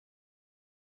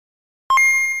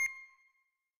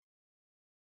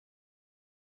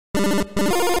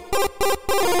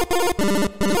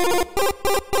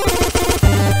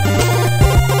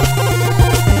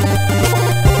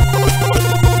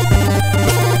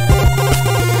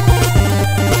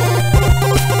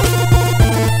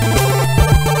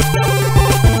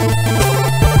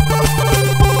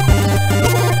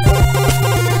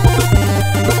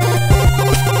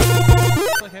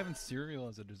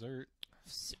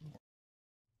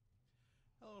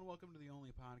welcome to the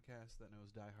only podcast that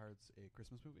knows Die Hard's a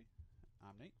Christmas movie.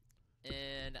 I'm Nate.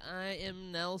 And I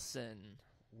am Nelson.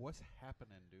 What's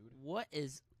happening, dude? What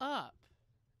is up?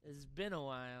 It's been a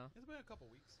while. It's been a couple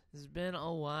weeks. It's been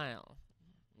a while.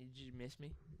 Did you miss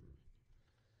me?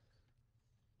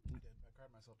 I did. I cried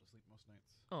myself to sleep most nights.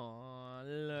 Aw,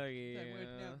 look at you.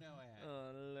 No, I haven't.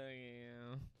 Oh, look at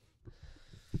you.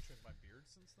 Trimmed my beard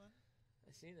since then.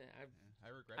 I seen that. I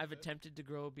regret I've it. attempted to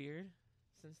grow a beard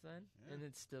since then, Yeah. and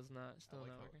it's still not I like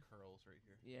not how working. it curls right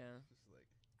here. Yeah, Just like,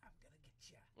 I'm gonna get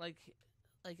ya. Like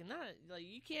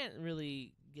you can't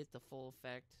really get the full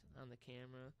effect on the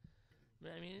camera.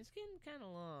 But I mean, it's getting kind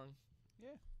of long.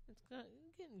 Yeah. It's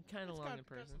getting kind of long in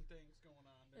person. It's got some things going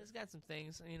on there. It's got some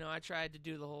things. You know, I tried to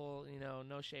do the whole,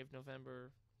 no shave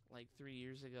November like 3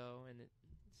 years ago, and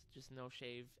it's just no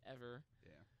shave ever.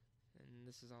 Yeah. And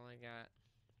this is all I got.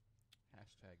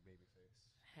 Hashtag babyface.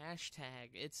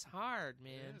 Hashtag. It's hard,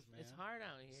 man. It is, man. It's hard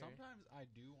out here. Sometimes I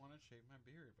do want to shave my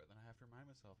beard, but then I have to remind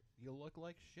myself, you look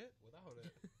like shit without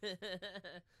it.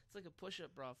 It's like a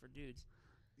push-up bra for dudes.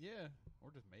 Yeah,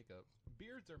 or just makeup.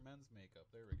 Beards are men's makeup.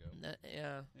 There we go.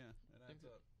 Yeah. Yeah, it adds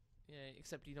up. Yeah,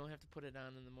 except you don't have to put it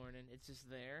on in the morning. It's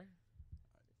just there.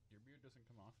 Your beard doesn't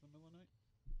come off in the middle of the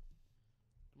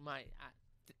night?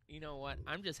 You know what?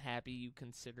 I'm just happy you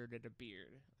considered it a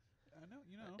beard. I know,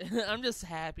 you know. I'm just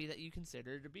happy that you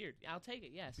considered it a beard. I'll take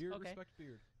it, yes. Beard, okay. respect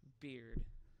beard. Beard.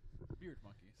 Beard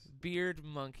monkeys. Beard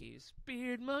monkeys.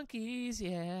 Beard monkeys,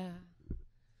 yeah.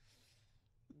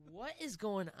 What is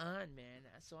going on, man?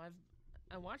 So I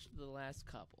watched the last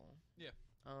couple. Yeah.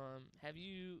 Have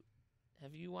you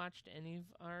watched any of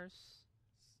ours?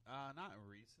 Not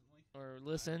recently. Or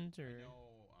listened I or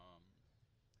know,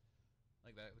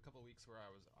 like that, the couple of weeks where I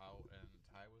was out and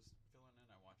Ty was filling in,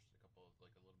 I watched a little bit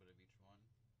of each one.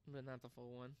 but not the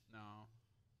full one. No.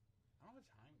 I don't have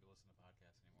time to listen to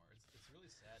podcasts anymore. It's really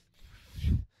sad to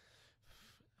me.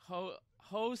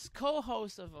 Co-host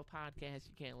of a podcast,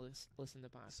 you can't listen to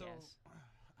podcasts. So,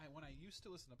 when I used to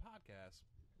listen to podcasts,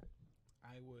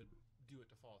 I would do it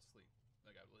to fall asleep.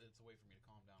 It's a way for me to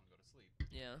calm down and go to sleep.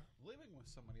 Yeah. Living with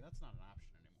somebody, that's not an option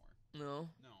anymore.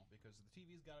 No. No, because the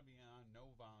TV's got to be on,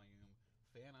 no volume,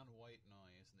 fan on white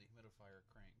noise, and the humidifier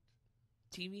cranked.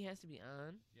 TV has to be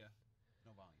on. Yeah,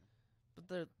 no volume.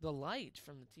 But the light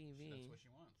from the TV. That's what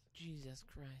she wants. Jesus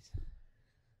Christ.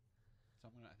 So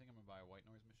I think I'm gonna buy a white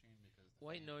noise machine because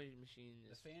White noise machine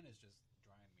the is. fan is just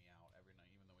drying me out every night,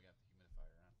 even though we got the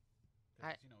humidifier on.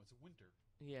 Because it's winter.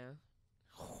 Yeah.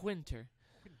 Winter.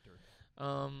 Winter.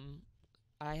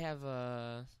 I have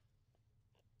a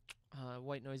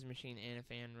white noise machine and a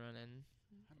fan running.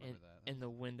 I remember that. And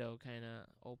the window kind of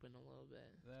open a little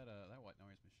bit. That white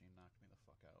noise machine knocked me the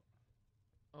fuck out.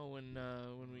 Oh, when we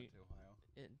we went to Ohio.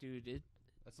 Dude,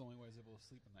 That's the only way I was able to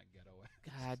sleep in that ghetto.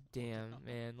 God damn,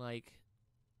 man, like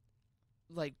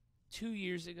 2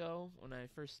 years ago when I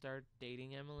first started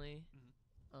dating Emily,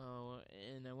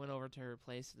 and I went over to her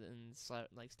place and slept,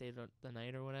 stayed the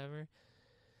night or whatever.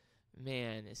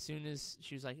 Man, as soon as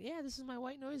she was like, "Yeah, this is my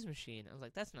white noise machine," I was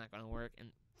like, "That's not gonna work,"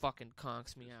 and fucking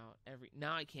conks me out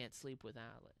now. I can't sleep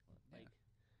without it.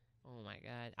 Oh my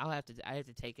God, I have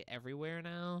to take it everywhere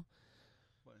now.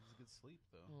 But it's a good sleep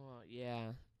though. Oh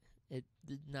yeah. It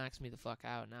knocks me the fuck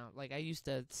out now. I used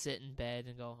to sit in bed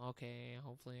and go, okay,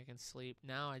 hopefully I can sleep.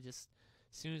 Now as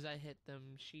soon as I hit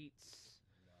them sheets,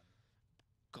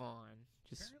 gone.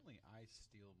 Apparently I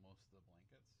steal most of the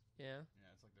blankets. Yeah?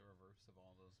 Yeah, it's like the reverse of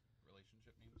all those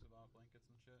relationship memes about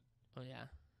blankets and shit. Oh, yeah.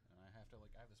 And I have to,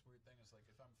 I have this weird thing. It's like,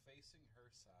 if I'm facing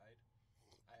her side,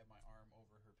 I have my arm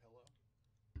over her pillow.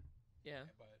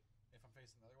 Yeah. But if I'm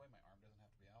facing the other way, my arm doesn't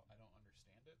have to be out. I don't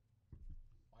understand it.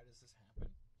 Why does this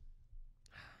happen?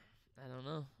 I don't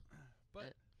know. But what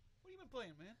have you been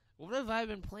playing, man? What have I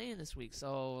been playing this week?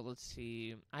 So, let's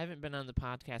see. I haven't been on the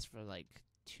podcast for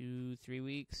 2-3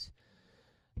 weeks.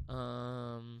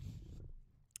 I've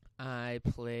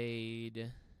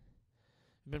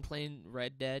been playing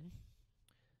Red Dead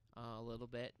a little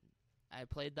bit. I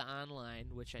played the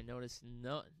online, which I noticed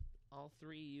all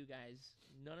three of you guys,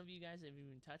 none of you guys have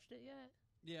even touched it yet?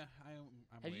 Yeah, I'm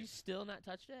Have waiting. you still not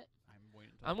touched it? I'm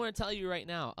waiting. I'm going to tell you right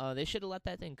now. They should have let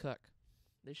that thing cook.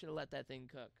 Yeah?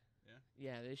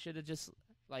 Yeah, they should have just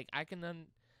I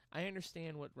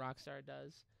understand what Rockstar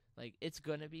does. It's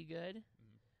going to be good.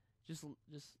 Mm. Just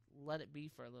let it be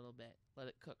for a little bit. Let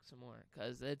it cook some more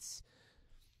cuz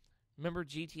remember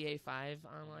GTA 5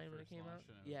 online when it came out?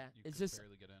 Yeah, it's just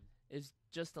barely get in. It's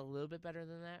just a little bit better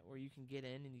than that where you can get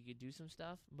in and you can do some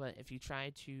stuff, but if you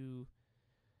try to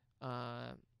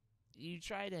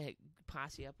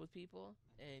posse up with people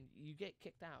and you get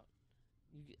kicked out.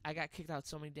 I got kicked out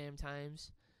so many damn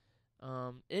times.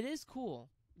 It is cool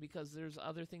because there's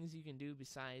other things you can do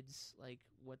besides like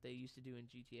what they used to do in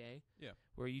GTA. Yeah.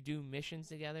 Where you do missions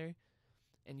together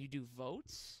and you do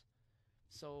votes.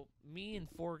 So me,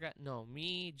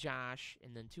 Josh,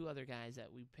 and then 2 other guys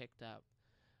that we picked up,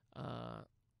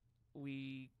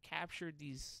 we captured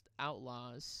these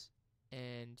outlaws,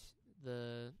 and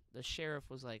the sheriff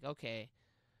was like, okay,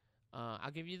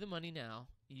 I'll give you the money now.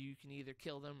 You can either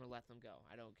kill them or let them go.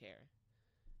 I don't care.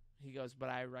 He goes, but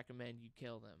I recommend you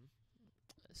kill them.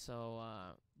 So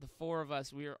the 4 of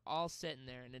us, we were all sitting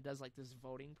there, and it does like this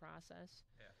voting process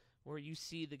where you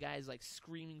see the guys like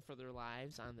screaming for their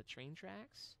lives on the train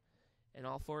tracks, and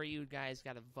all 4 of you guys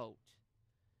got to vote.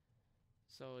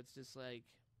 So it's just like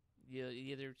you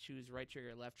either choose right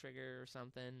trigger, left trigger, or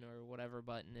something, or whatever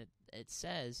button it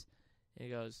says. And it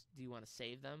goes, do you want to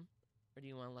save them, or do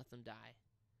you want to let them die?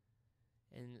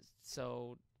 And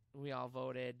so we all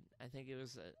voted. I think it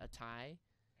was a tie.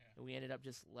 And we ended up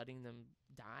just letting them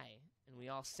die. And we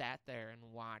all sat there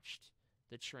and watched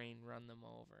the train run them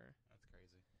over. That's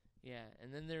crazy. Yeah,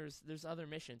 and then there's other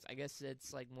missions. I guess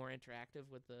it's like more interactive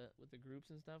with the groups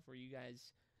and stuff, where you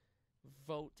guys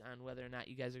vote on whether or not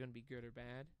you guys are going to be good or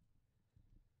bad.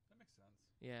 That makes sense.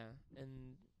 Yeah,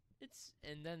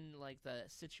 and then like the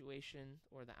situation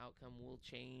or the outcome will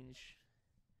change,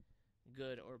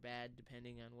 good or bad,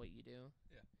 depending on what you do.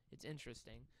 Yeah, it's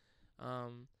interesting.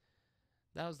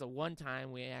 That was the one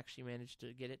time we actually managed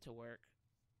to get it to work.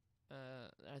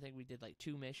 I think we did like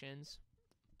 2 missions,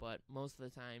 but most of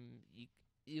the time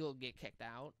you'll get kicked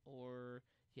out or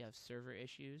you have server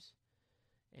issues,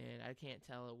 and I can't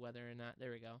tell whether or not.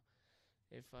 There we go.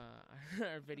 If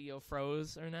our video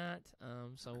froze or not,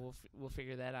 so we'll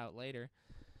figure that out later.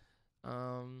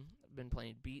 I've been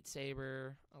playing Beat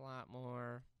Saber a lot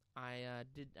more. I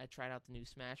tried out the new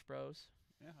Smash Bros.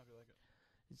 Yeah, how do you like it?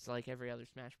 It's like every other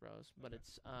Smash Bros, but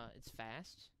it's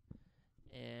fast,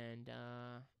 and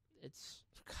it's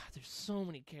there's so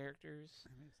many characters.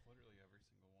 I mean, it's literally every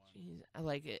single one. Jeez, I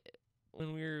like it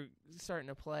when we were starting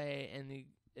to play, and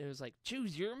it was like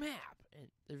choose your map,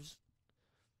 and there's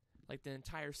like the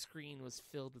entire screen was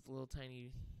filled with little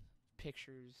tiny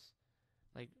pictures,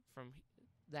 like from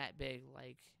that big,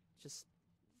 like just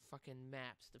fucking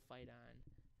maps to fight on.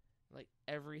 Like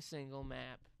every single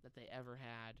map that they ever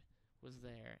had was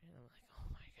there, and I'm like, oh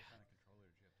my god. What kind of controller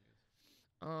did you have to use?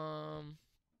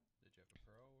 Did you have a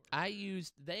Pro? I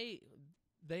used they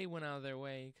went out of their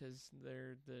way because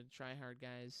they're the try-hard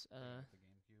guys. The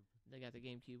GameCube. They got the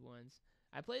GameCube ones.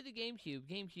 I played the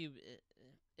GameCube.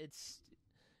 It's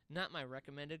not my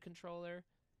recommended controller.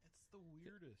 It's the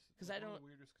weirdest. Because one of the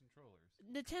weirdest controllers.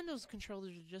 Nintendo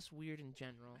controllers are just weird in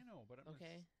general. I know, but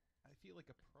okay. I feel like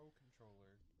a Pro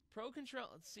controller. Pro control.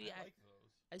 See, I like those.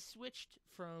 I switched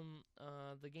from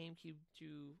the GameCube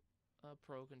to a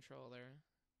Pro controller,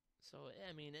 so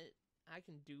I mean I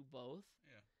can do both.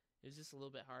 Yeah. It's just a little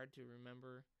bit hard to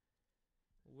remember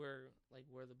where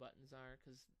the buttons are,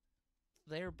 because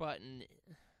their button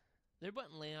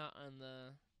layout on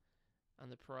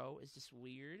the Pro is just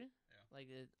weird. Yeah. Like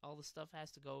all the stuff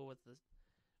has to go with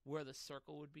where the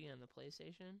circle would be on the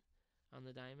PlayStation, on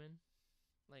the diamond.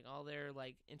 Like all their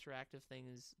like interactive thing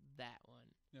is that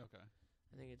one. Yeah, okay.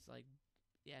 I think it's like,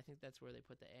 yeah, I think that's where they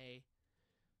put the A,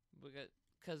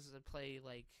 because to play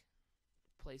like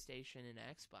PlayStation and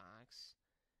Xbox,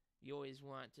 you always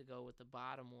want to go with the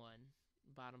bottom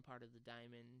part of the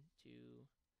diamond to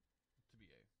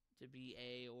be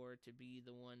A, or to be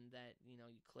the one that you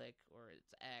click, or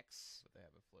it's X. But they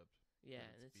have it flipped. Yeah,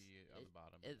 it's B on the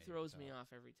bottom. It throws me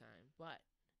off every time, but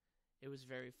it was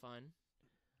very fun.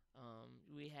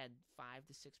 We had 5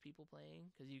 to 6 people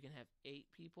playing, because you can have 8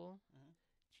 people. Mm-hmm.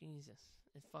 Jesus,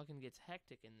 it fucking gets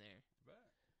hectic in there. I bet.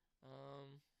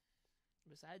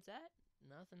 Besides that,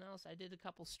 nothing else. I did a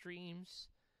couple streams.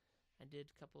 I did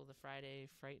a couple of the Friday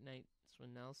Fright Nights with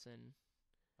Nelson.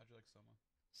 How'd you like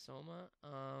Soma?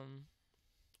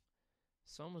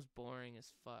 Soma's boring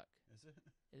as fuck. Is it?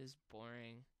 It is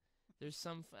boring. There's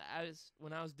some.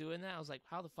 When I was doing that, I was like,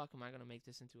 how the fuck am I gonna make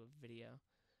this into a video?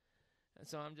 And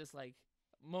so I'm just like,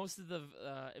 most of the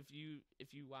if you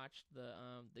watch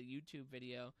the YouTube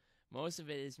video, most of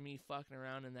it is me fucking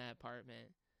around in that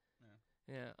apartment.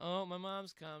 Yeah. Oh, my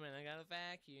mom's coming. I got a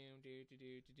vacuum. Do.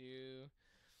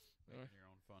 Making your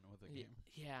own fun with a game.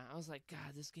 Yeah. I was like,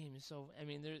 God, this game is so. I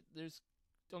mean, there's.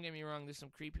 Don't get me wrong. There's some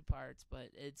creepy parts, but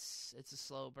it's a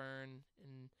slow burn,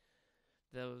 and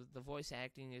the voice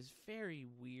acting is very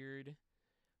weird.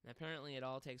 And apparently, it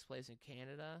all takes place in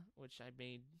Canada, which I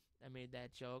made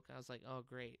that joke. I was like, oh,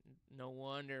 great. No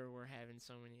wonder we're having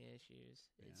so many issues.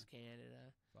 Yeah. It's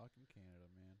Canada. Fucking Canada,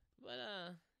 man. But,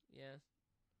 yeah.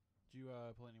 Did you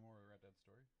play any more Red Dead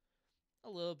Story? A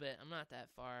little bit. I'm not that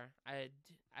far. I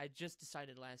just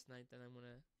decided last night that I'm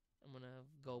gonna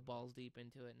go balls deep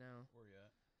into it now. Where you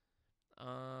at?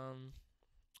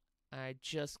 I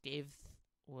just gave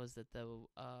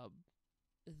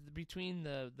between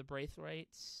the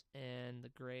Braithwaites and the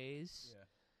Greys. Yeah.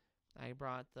 I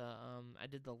brought I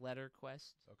did the letter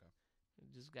quest. Okay.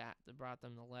 Brought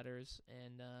them the letters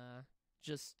and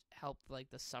just helped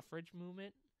like the suffrage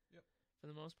movement. Yep. For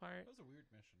the most part. That was a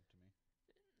weird mission to me.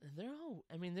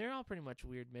 They're all pretty much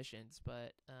weird missions,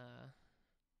 but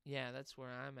yeah, that's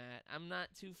where I'm at. I'm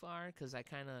not too far because I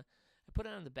put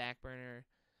it on the back burner.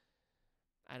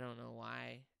 I don't know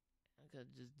why. I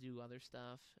could just do other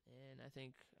stuff, and I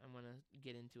think I'm gonna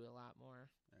get into it a lot more.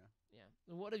 Yeah.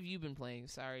 What have you been playing?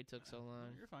 Sorry it took so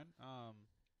long. You're fine. I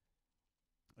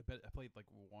played like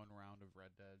one round of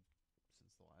Red Dead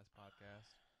since the last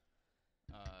podcast,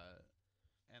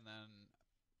 and then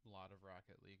a lot of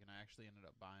Rocket League, and I actually ended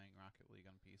up buying Rocket League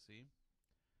on PC.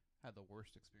 Had the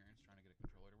worst experience trying to get a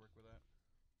controller to work with that.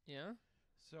 Yeah?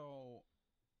 So,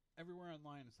 everywhere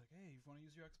online, it's like, hey, if you want to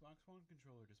use your Xbox One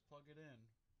controller, just plug it in.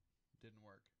 Didn't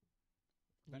work.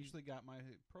 Eventually got my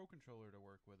Pro controller to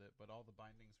work with it, but all the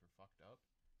bindings were fucked up.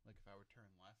 Like, if I would turn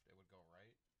left, it would go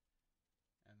right.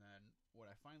 And then, what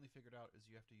I finally figured out is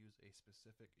you have to use a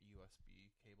specific USB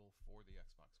cable for the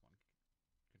Xbox One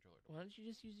controller to work. Why don't you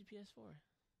just use the PS4?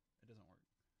 It doesn't work.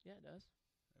 Yeah, it does.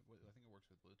 I think it works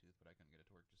with Bluetooth, but I couldn't get it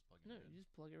to work just plugging it in. No, you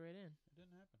just plug it right in. It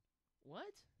didn't happen.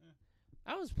 What? Yeah.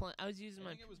 I was using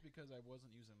I think it was because I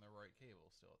wasn't using the right cable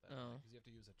still at that point. Because you have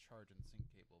to use a charge and sync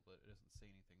cable, but it doesn't say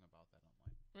anything about that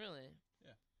online. Really?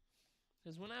 Yeah.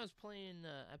 Because when I was playing,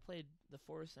 I played the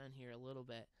Force on here a little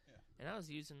bit. Yeah. And I was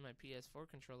using my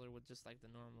PS4 controller with just like the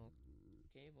normal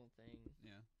cable thing.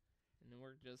 Yeah. And it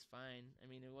worked just fine. I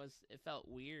mean, it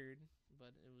felt weird,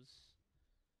 but it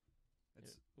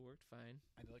worked fine.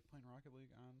 I like playing Rocket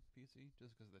League on PC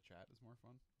just because the chat is more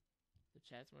fun. The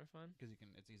chat's more fun? Because it's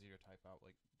easier to type out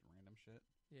like random shit.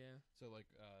 Yeah. So like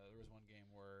there was one game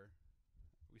where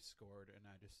we scored and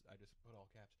I just put all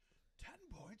caps, 10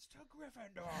 points to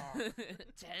Gryffindor.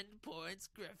 10 points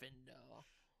Gryffindor.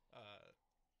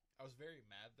 I was very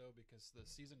mad though because the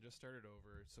season just started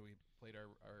over, so we played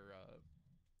our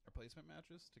placement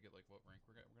matches to get like what rank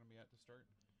we're gonna be at to start.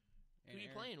 And who are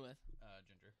you playing with?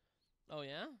 Ginger. Oh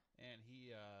yeah. And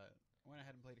he went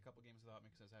ahead and played a couple games without me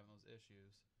because I was having those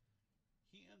issues.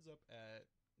 He ends up at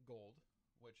gold,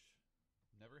 which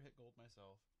never hit gold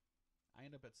myself. I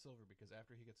end up at silver because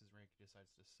after he gets his rank, he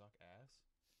decides to suck ass.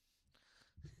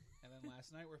 And then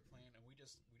last night we're playing, and we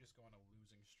just go on a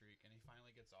losing streak, and he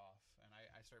finally gets off, and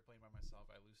I start playing by myself.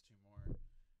 I lose 2 more,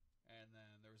 and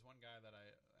then there was one guy that I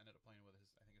ended up playing with.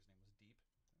 I think his name was Deep,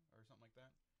 or something like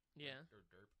that. Yeah. Or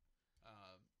Derp.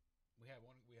 We had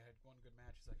one good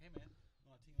match. He's like, "Hey man,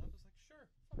 you want to team up?" I was like, "Sure,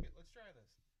 fuck it, let's try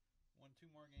this." Won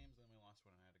 2 more games, then we lost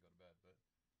one, and I had to go to bed. But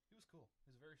he was cool. He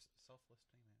was a very selfless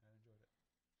teammate. I enjoyed it.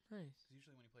 Nice. Because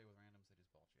usually when you play with randoms, they just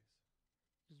ball chase.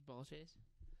 Just ball chase.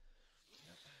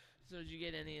 Yep. So did you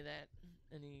get any of that?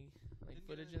 Any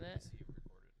footage of that? PC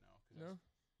recorded, no. No.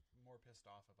 I was more pissed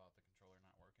off about the controller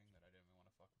not working that I didn't even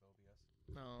want to fuck with OBS.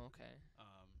 Oh, okay.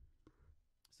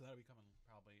 So that'll be coming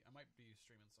probably. I might be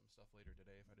streaming some stuff later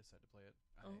today if I decide to play it.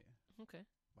 Okay.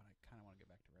 But I kind of want to get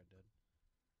back to Red Dead.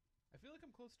 I feel like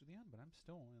I'm close to the end, but I'm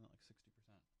still only at like 60%.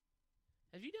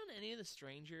 Have you done any of the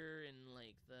stranger and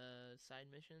like the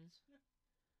side missions? Yeah.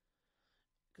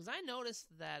 Because I noticed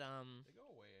that they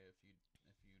go away if you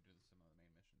do some of the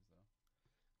main missions though.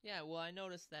 Yeah, well, I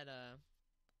noticed that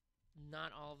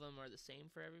not all of them are the same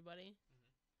for everybody.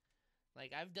 Mm-hmm.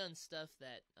 Like I've done stuff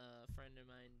that a friend of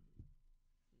mine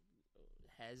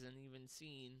hasn't even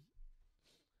seen,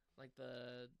 like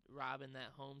the robbing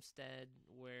that homestead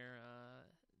where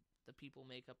the people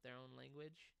make up their own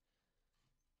language.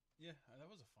 Yeah, that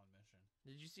was a fun mission.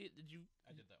 Did you see it?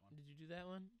 I did that one. Did you do that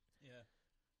one? Yeah.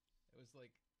 It was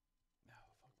like,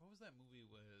 what was that movie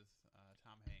with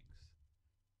Tom Hanks?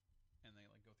 And they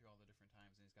like go through all the different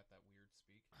times, and he's got that weird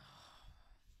speak.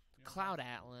 You know Cloud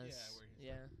Atlas. Yeah, where he's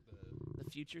like the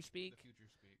future speak. The future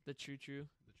speak. The true.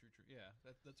 The true. Yeah,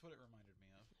 that's what it reminded me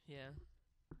of. Yeah.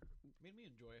 Made me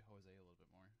enjoy Jose a little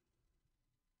bit more.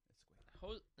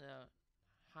 Escuela.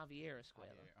 Javier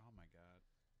Escuela. Oh my god.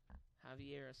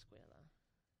 Javier Escuela.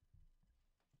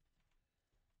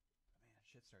 Man,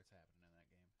 shit starts happening in that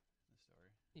game, in the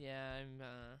story. Yeah, I don't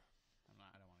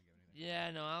want to give anything. Yeah,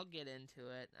 no, I'll get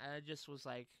into it. I just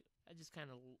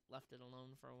kind of left it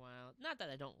alone for a while. Not that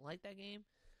I don't like that game.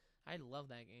 I love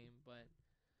that game, but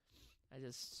I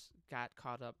just got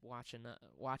caught up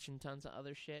watching tons of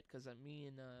other shit because me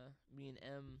and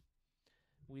M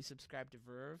we subscribe to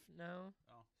Verve now.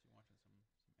 Oh, so you're watching some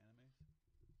animes?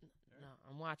 No,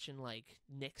 I'm watching like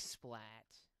Nick Splat.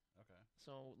 Okay.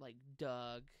 So like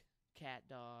Doug, Cat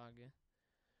Dog.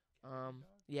 Dog?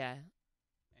 Yeah.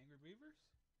 Angry Beavers?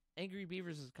 Angry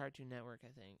Beavers is Cartoon Network,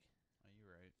 I think. Oh,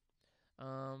 you're right.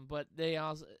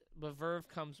 But Verve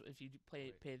comes if you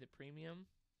pay the premium.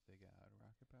 They got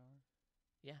Rocket Power?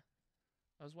 Yeah.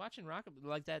 I was watching Rocket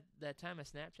like that time I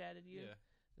Snapchatted you.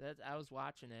 Yeah. I was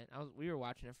watching it. We were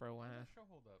watching it for a while. How does that show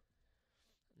hold up?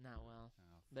 Not well.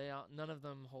 Oh. None of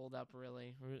them hold up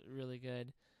really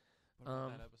good. What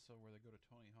about that episode where they go to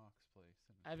Tony Hawk's place?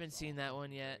 I haven't seen that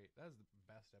one yet. That was the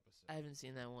best episode. I haven't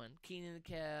seen that one. Keenan and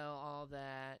Kel, all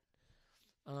that.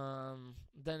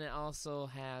 Then it also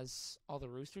has all the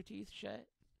Rooster Teeth shit.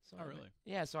 So oh, really?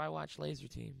 Yeah, so I watched Laser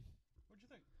Team. What'd you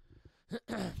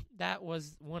think? That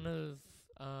was one of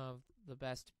the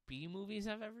best B movies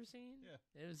I've ever seen.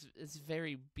 Yeah. It's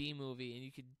very B movie, and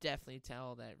you could definitely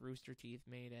tell that Rooster Teeth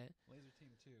made it. Laser Team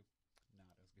 2, not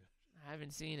as good. I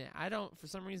haven't seen it. For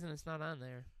some reason it's not on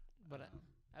there, but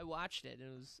I watched it.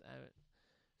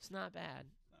 It's not bad.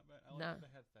 Not bad. I like that they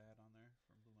had Thad on there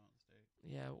from Blue Mountain State.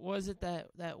 Yeah, was it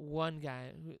that one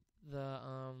guy the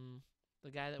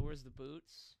guy that wears the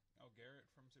boots? Oh, Garrett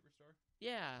from Superstore?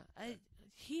 Yeah,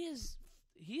 he's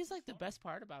like the best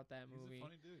part about that movie. He's a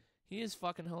funny dude. He is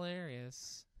fucking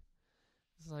hilarious.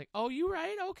 It's like, oh, you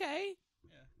right? Okay.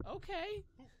 Yeah. Okay.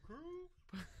 Boot crew.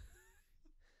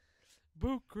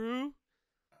 Boot crew.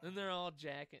 And they're all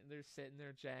they're sitting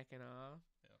there jacking off.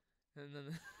 Yep. And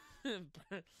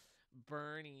then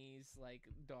Bernie's like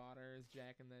daughter is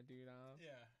jacking that dude off.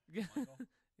 Yeah. Michael.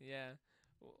 Yeah.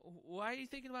 Why are you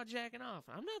thinking about jacking off?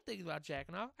 I'm not thinking about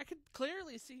jacking off. I could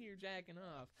clearly see you're jacking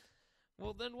off.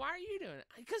 Well, then why are you doing it?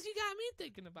 Because you got me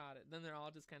thinking about it. Then they're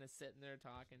all just kind of sitting there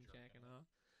talking, jacking off.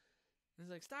 He's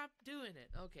like, stop doing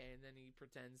it. Okay, and then he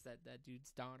pretends that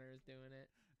dude's daughter is doing it.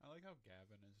 I like how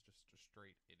Gavin is just a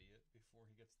straight idiot before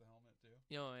he gets the helmet, too.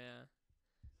 Oh, yeah.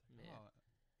 Like, oh,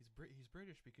 he's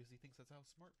British because he thinks that's how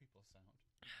smart people sound.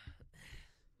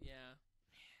 Yeah.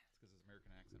 It's because his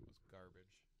American accent was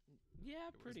garbage. Yeah,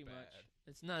 pretty much.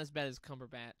 It's not as bad as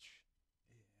Cumberbatch.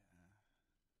 Yeah.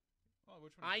 Well,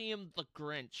 which one? I am the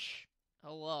Grinch.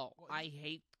 Hello. Well, I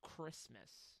hate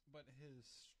Christmas. But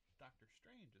his Doctor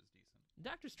Strange is decent.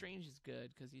 Doctor Strange is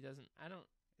good because he doesn't.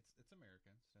 It's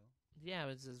American still.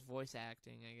 Yeah, it's his voice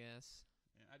acting, I guess.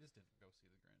 Yeah, I just didn't go see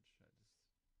the Grinch.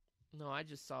 No, I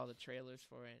just saw the trailers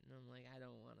for it, and I'm like, I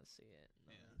don't want to see it.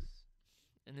 No, yeah.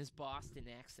 And his Boston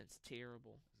accent's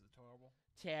terrible. Is it terrible?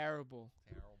 Terrible.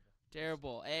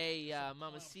 Terrible. Hey,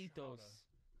 mamacitos.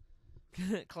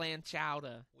 Clam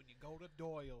chowder. When you go to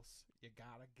Doyle's, you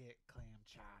gotta get clam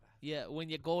chowder. Yeah, when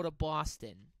you go to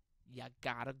Boston, you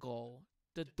gotta go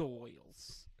to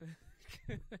Doyle's.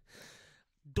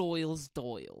 Doyle's.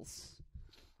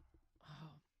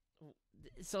 Oh.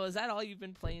 So is that all you've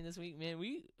been playing this week, man?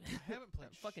 I haven't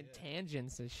played fucking shit.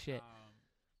 Tangents and shit.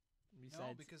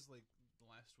 No, because like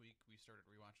last week we started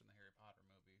rewatching the Harry Potter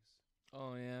movies.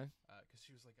 Oh yeah. Because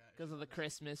she was like, because of the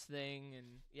Christmas thing,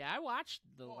 and yeah, I watched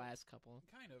the last couple.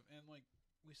 Kind of, and like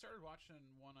we started watching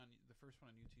the first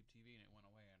one on YouTube TV, and it went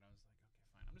away, and I was like, okay,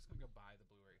 fine, I'm just gonna go buy the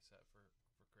Blu-ray set for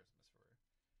Christmas for her.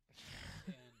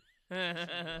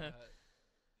 And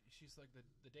she's like,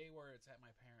 the day where it's at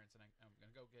my parents, and I'm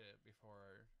gonna go get it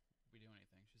before we do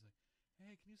anything. She's like,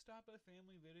 hey, can you stop by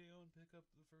Family Video and pick up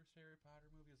the first Harry Potter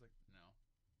movie? I was like, no,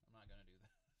 I'm not gonna do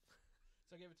that.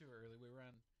 So I gave it to her early. We were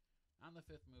on the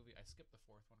fifth movie. I skipped the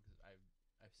fourth one because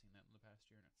I've seen that in the past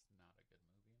year, and it's not a good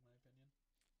movie in my opinion.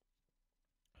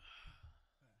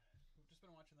 We've just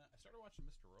been watching that. I started watching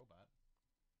Mr. Robot.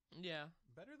 Yeah.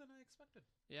 Better than I expected.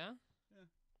 Yeah? Yeah.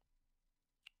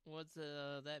 What's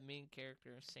that main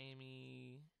character?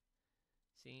 Sammy?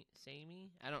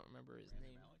 I don't remember his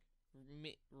name.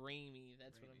 Raimi.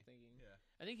 That's what I'm thinking. Yeah.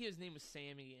 I think his name was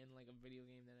Sammy in like a video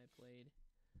game that I played.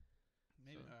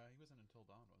 Maybe he wasn't Until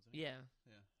Dawn, wasn't he? Yeah.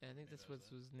 Yeah. I think that's what's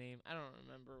his name. I don't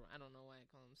remember. I don't know why I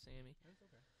call him Sammy. It's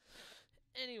okay.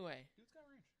 Anyway. Dude's got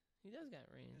range. He does got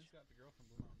range. He's got the girl from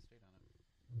Blue Mountain State on it.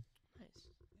 Nice.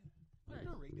 Yeah.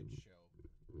 Underrated show.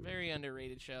 Very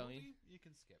underrated show. Movie you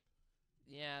can skip.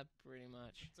 Yeah, pretty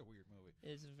much. It's a weird movie.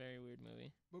 It's a very weird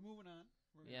movie. But moving on.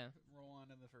 We're going to roll on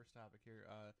to the first topic here.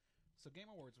 So Game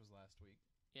Awards was last week.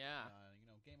 Yeah.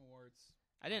 Game Awards.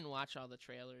 I didn't watch all the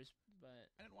trailers,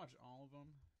 but I didn't watch all of them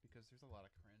because there's a lot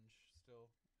of cringe still,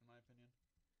 in my opinion.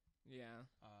 Yeah.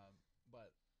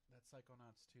 But that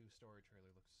Psychonauts 2 story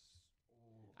trailer looks...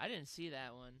 I didn't see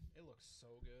that one. It looks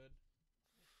so good.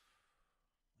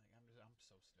 Like I'm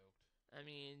so stoked. I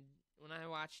mean, when I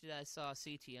watched it, I saw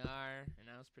CTR, and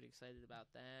I was pretty excited about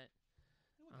that.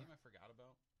 It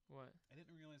What? I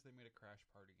didn't realize they made a Crash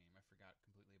Party game. I forgot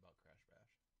completely about Crash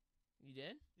Bash. You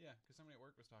did? Yeah, because somebody at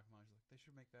work was talking about it. She's like, they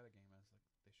should make that a game. I was like,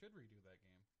 they should redo that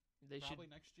game. They Probably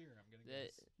should. next year, I'm going to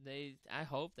guess. I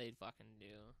hope they'd fucking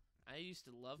do. I used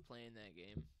to love playing that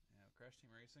game. Yeah, Crash Team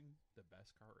Racing, the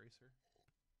best kart racer.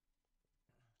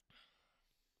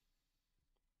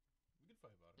 We could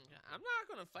fight about it. I'm not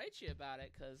gonna fight you about it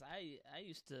because I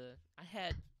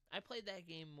played that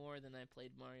game more than I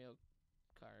played Mario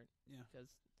Kart. Yeah. Because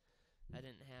I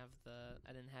didn't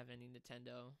have any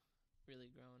Nintendo really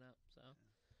growing up, so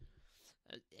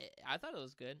I thought it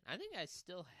was good. I think I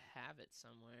still have it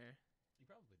somewhere. You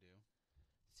probably do.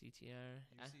 CTR.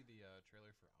 You see the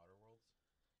trailer for Outer Worlds?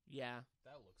 Yeah.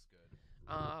 That looks good.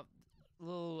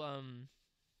 Little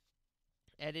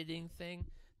editing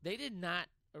thing. They did not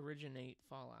originate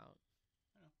Fallout.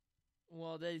 I know.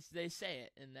 Well, they say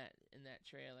it in that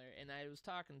trailer, and I was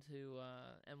talking to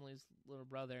Emily's little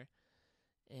brother,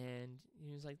 and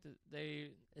he was like,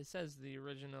 it says the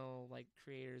original like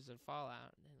creators of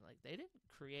Fallout, and like they didn't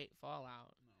create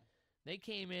Fallout. No. They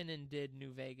came in and did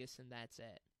New Vegas, and that's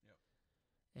it. Yep.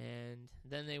 And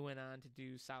then they went on to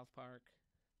do South Park,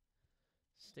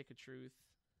 Stick of Truth.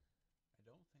 I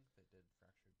don't think they did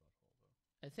Fractured Butthole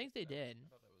though. I think they did. I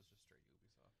thought that was just straight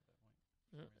Ubisoft at that point.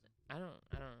 For some reason. I don't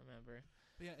remember.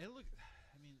 But yeah, that looks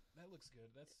good.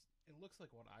 It looks like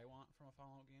what I want from a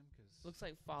Fallout game because Looks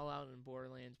like Fallout and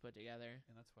Borderlands put together.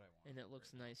 and that's what I want. And it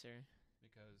looks right now. nicer.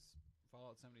 Because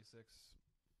Fallout 76,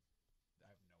 I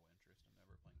have no interest in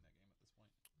ever playing that game at this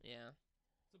point. Yeah.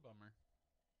 It's a bummer.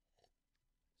 I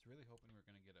was really hoping we were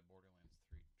gonna get a Borderlands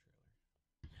 3 trailer.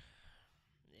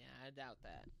 Yeah, I doubt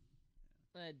that.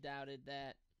 I doubted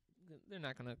that. They're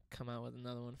not gonna come out with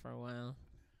another one for a while.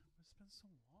 It's been so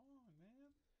long,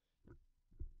 man.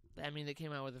 I mean, they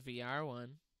came out with a VR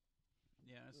one.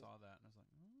 Yeah, I saw that and I was like,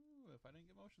 ooh, if I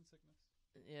didn't get motion sickness.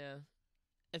 Yeah.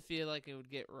 I feel like it would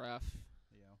get rough.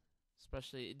 Yeah.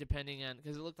 Especially depending on...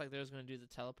 Because it looked like they was going to do the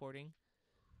teleporting.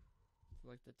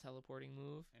 Like the teleporting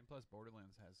move. And plus,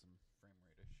 Borderlands has some frame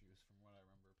rate issues from what I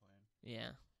remember playing.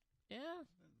 Yeah. Yeah.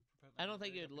 I don't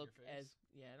think it would look as...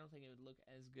 Yeah, I don't think it would look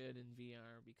as good in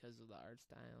VR because of the art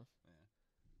style. Yeah.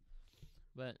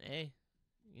 But, hey,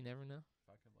 you never know.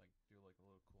 If I could, like, do, like, a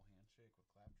little cool handshake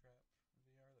with Claptrap in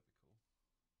VR, that'd be cool.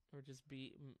 Or just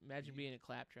imagine being a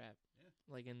claptrap. Yeah.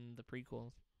 Like in the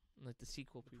prequel. Like the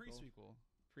sequel The prequel.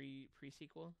 pre-sequel.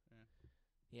 Pre-sequel?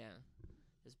 Yeah. Yeah.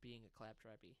 Just being a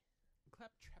claptrappy.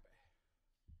 Claptrappy.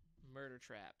 Murder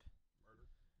trap.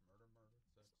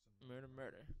 Murder.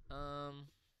 Murder.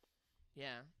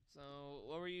 Yeah. So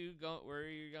where were you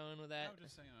going with that? I was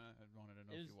just saying I wanted to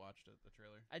know if you watched it, the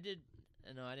trailer. I did.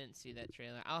 No, I didn't see that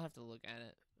trailer. I'll have to look at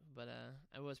it. But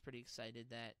I was pretty excited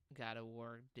that God of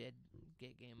War did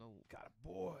get Game of Got a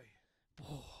boy.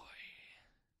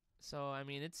 So I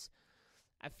mean,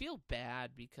 I feel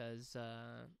bad because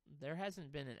there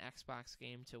hasn't been an Xbox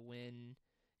game to win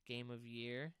Game of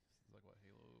Year. This is like what,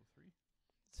 Halo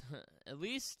 3? At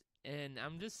least, and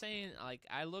I'm just saying, like,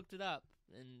 I looked it up,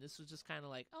 and this was just kind of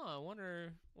like, oh, I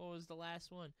wonder what was the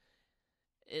last one.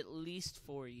 At least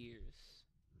 4 years,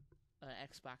 an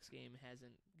Xbox game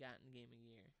hasn't gotten Game of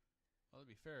Year. Well, to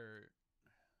be fair,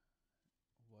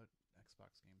 what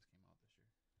Xbox games came out this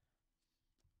year?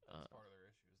 That's part of their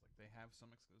issues. Like, they have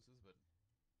some exclusives, but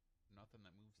nothing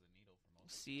that moves the needle for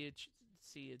most. Sea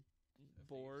of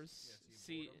Boars. Yeah,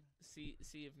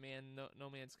 Sea of Man,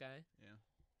 No Man's Sky. Yeah.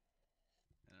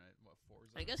 And what,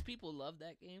 Forza? I guess people love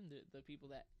that game, the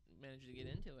people that managed to get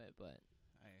into it, but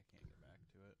I can't get back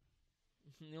to it.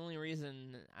 the only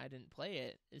reason I didn't play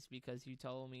it is because you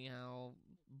told me how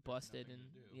busted and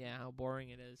how boring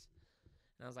it is.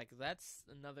 And I was like, that's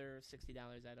another $60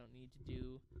 I don't need to do.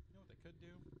 You know what they could do?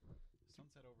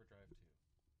 Sunset Overdrive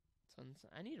 2.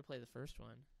 I need to play the first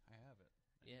one. I have it.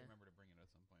 I need to remember to bring it at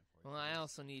some point for you. Well, I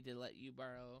also need to let you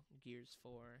borrow Gears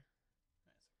 4. That's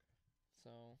okay.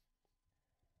 So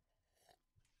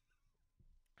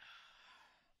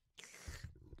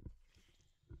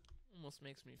almost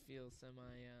makes me feel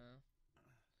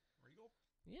Regal?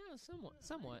 Yeah, somewhat.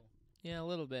 Regal. Yeah, a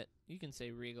little bit. You can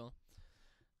say regal.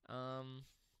 Yeah.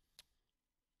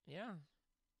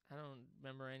 I don't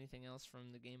remember anything else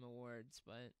from the Game Awards,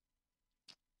 but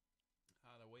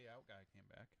The Way Out guy came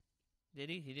back. did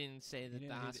he? He didn't say that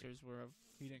the Oscars were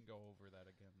He didn't go over that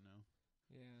again, no.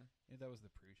 Yeah. That was the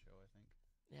pre-show, I think.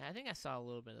 Yeah, I think I saw a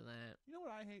little bit of that. You know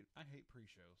what I hate? I hate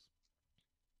pre-shows.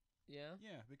 Yeah?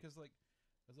 Yeah, because, like,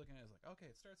 I was looking at it, I was like,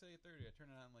 okay, it starts at 8:30. I turn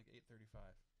it on, like,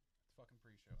 8:35. It's fucking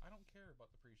pre-show. I don't care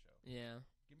about the pre-show. Yeah.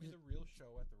 Give me the real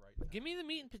show at the right time. Give me the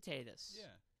meat and potatoes.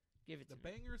 Yeah. Give it to the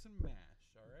me. bangers and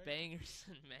mash, all right? Bangers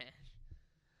and mash.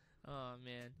 Oh,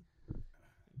 man.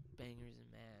 bangers and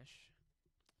mash.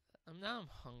 Now I'm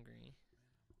hungry.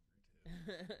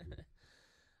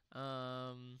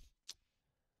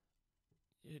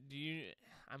 Do you?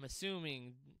 I'm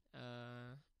assuming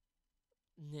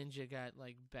Ninja got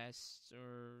like best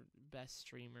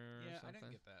streamer or Yeah, I something.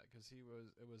 didn't get that because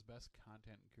it was best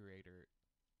content creator.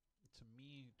 To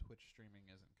me, Twitch streaming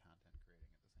isn't content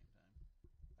creating at the same time.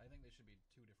 I think they should be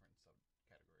two different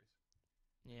subcategories.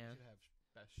 Yeah. You should have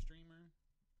best streamer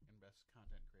and best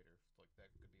content creator. Like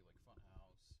that could be like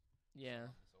Funhouse,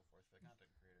 Yeah. so on and so forth for the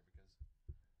content creator, because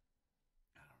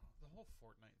I don't know, the whole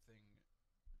Fortnite thing.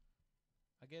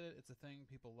 I get it; it's a thing.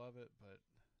 People love it, but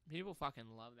People fucking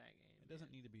love that game. it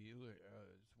doesn't need to be.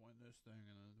 It's won this thing,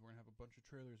 and we're gonna have a bunch of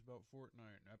trailers about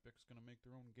Fortnite, and Epic's gonna make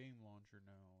their own game launcher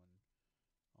now, and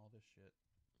all this shit.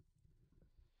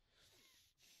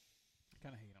 I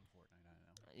kind of hate on Fortnite. I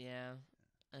know. Yeah.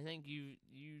 I think you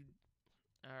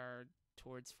are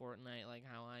towards Fortnite like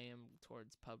how I am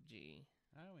towards PUBG.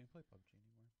 I don't even play PUBG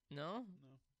anymore. No?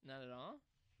 No, Not at all?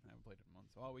 I haven't played it in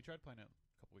months. Oh, we tried playing it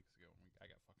a couple weeks ago, and I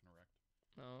got fucking wrecked.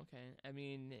 Oh, okay. I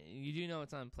mean, you do know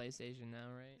it's on PlayStation now,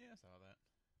 right? Yeah, I saw that.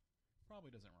 Probably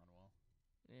doesn't run well.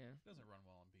 Yeah. It doesn't run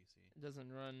well on PC. It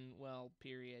doesn't run well,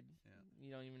 period. Yeah.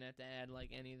 You don't even have to add like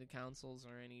any of the consoles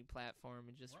or any platform.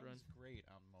 It just runs runs. great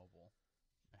on mobile,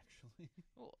 actually.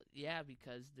 Well, yeah,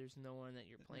 because there's no one that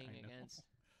you're playing I know. against.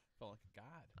 Felt like a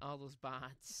god. All those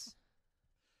bots.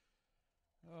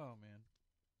 Oh, man.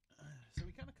 So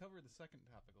we kind of covered the second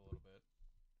topic a little bit.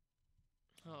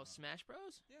 Oh, Smash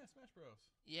Bros? Yeah, Smash Bros.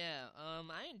 Yeah,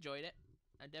 I enjoyed it.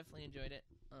 I definitely enjoyed it.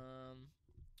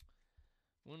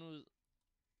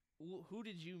 Who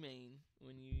did you main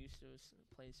when you used to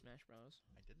play Smash Bros?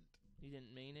 I didn't. You didn't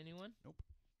main anyone? Nope.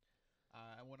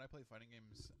 When I play fighting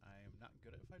games, I am not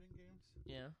good at fighting games,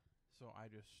 Yeah. so I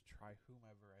just try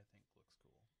whomever I think looks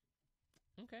cool.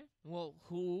 Okay. Well,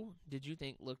 who did you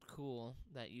think looked cool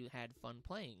that you had fun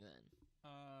playing then?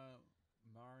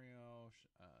 Mario,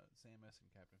 Samus,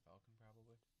 and Captain Falcon,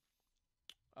 probably.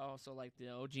 Oh, so like the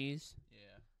OGs?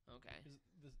 Yeah. Okay.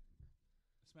 The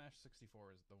Smash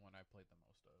 64 is the one I played the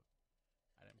most of.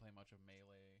 I didn't play much of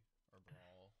Melee or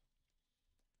Brawl.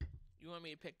 You want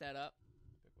me to pick that up?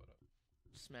 Pick what up?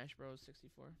 Smash Bros.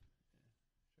 64?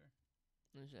 Yeah,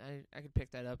 sure. I could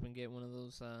pick that up and get one of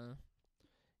those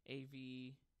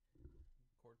AV.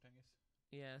 Cord thingies?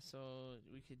 Yeah, so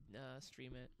we could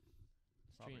stream it.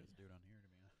 Probably just do it on here, to be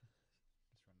honest.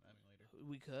 Just run the emulator.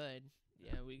 We could.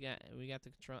 Yeah, we got the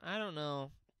control. I don't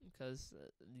know, because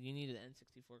you need an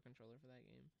N64 controller for that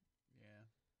game. Yeah.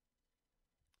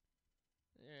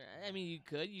 I mean, you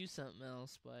could use something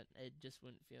else, but it just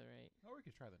wouldn't feel right. Or we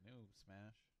could try the new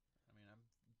Smash. I mean, I'm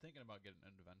thinking about getting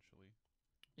it eventually.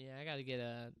 Yeah, I got to get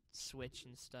a Switch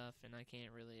and stuff, and I can't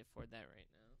really afford that right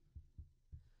now.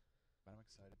 But I'm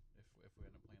excited if we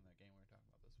end up playing that game we were talking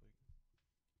about this week.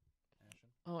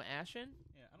 Ashen. Oh, Ashen?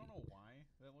 Yeah, I don't know why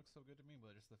that looks so good to me,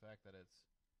 but just the fact that it's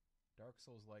Dark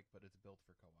Souls-like, but it's built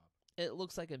for co-op. It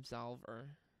looks like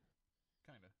Absolver.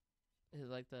 Kinda. Is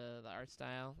it like the art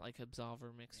style, like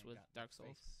Absolver mixed with Got Dark no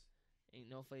Souls? face. Ain't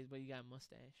no face, but you got a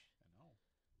mustache. I know.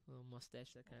 Little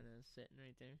mustache that kind of sitting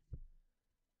right there.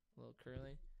 A little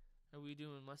curly. Are we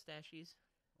doing mustachies?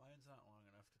 Mine's not long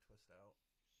enough to twist out.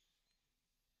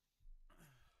 Did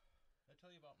I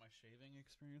tell you about my shaving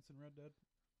experience in Red Dead?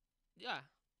 Yeah.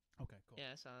 Okay, cool.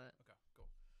 Yeah, I saw that. Okay, cool.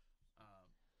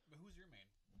 But who's your main?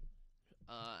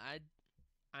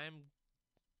 I'm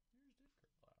Yours did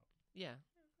curl out. yeah.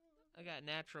 I got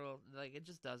natural, like it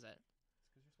just does it. It's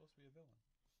because you're supposed to be a villain.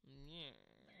 Yeah.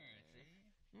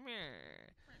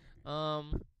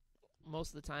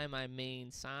 Most of the time I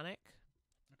main Sonic.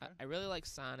 Okay. I really like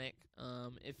Sonic.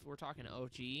 If we're talking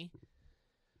OG,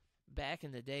 back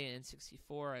in the day in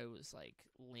N64, I was like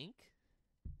Link.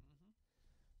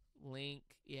 Mm-hmm. Link,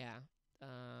 yeah.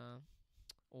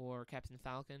 Or Captain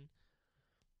Falcon.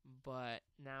 But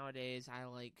nowadays I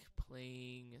like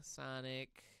playing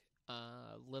Sonic,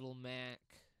 Little Mac.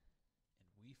 And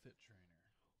Wii Fit Trainer.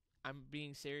 I'm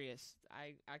being serious.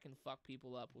 I can fuck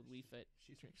people up with Wii Fit.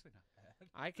 She's actually not bad.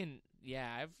 I can,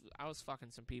 yeah. I was fucking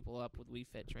some people up with Wii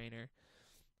Fit Trainer.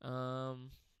 I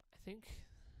think.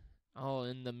 Oh,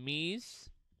 and the Mii's,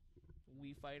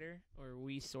 Wii Fighter or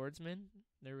Wii Swordsman,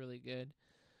 they're really good.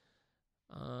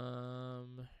 No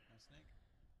Snake?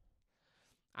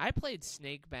 I played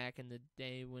Snake back in the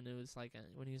day when it was like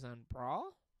when he was on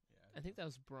Brawl. Yeah. I think that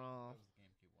was Brawl. That was the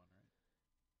GameCube one,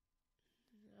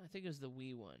 right? I think it was the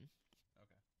Wii one.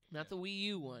 Okay. Not the Wii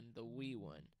U one, the Wii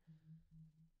one.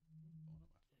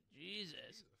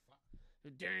 Jesus.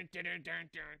 Dun, dun, dun, dun,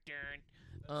 dun, dun.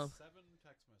 That's 7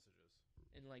 text messages.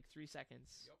 In like 3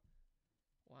 seconds. Yep.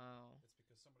 Wow. It's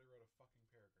because somebody wrote a fucking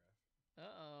paragraph.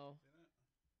 Uh-oh. Didn't it?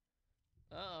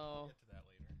 Uh-oh. I'll get to that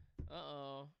later.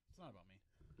 Uh-oh. It's not about me.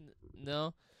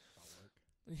 No. It's about work.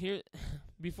 Here,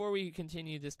 before we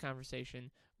continue this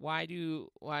conversation, why does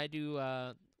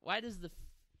the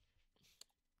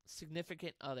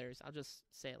significant others, I'll just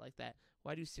say it like that,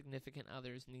 why do significant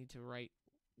others need to write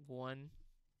one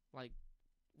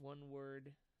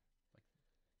word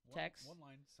text? One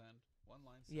line send. One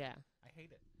line send. Yeah. I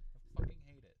hate it. I fucking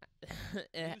hate it.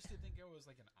 I used to think it was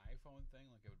like an iPhone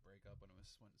thing, like it would break up when it was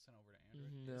sent over to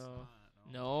Android. No. It's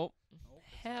not. Nope. Nope.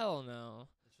 Hell no.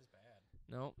 It's just bad.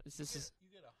 Nope. You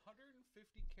get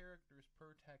 150 characters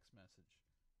per text message.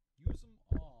 Use them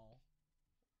all,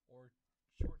 or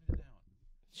shorten it down.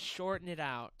 Shorten it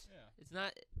out. Yeah.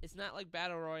 It's not like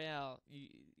Battle Royale.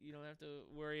 You don't have to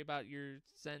worry about your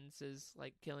sentences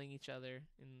like killing each other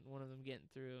and one of them getting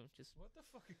through. Just what the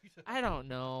fuck are you talking I don't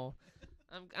know.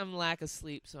 I'm lack of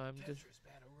sleep, so I'm Tetris just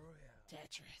Battle Royale.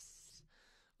 Tetris.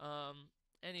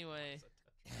 Anyway.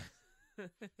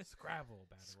 Scrabble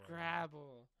Battle Royale.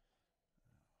 Scrabble.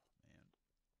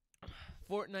 Oh, man.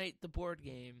 Fortnite the board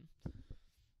game.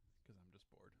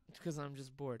 Because I'm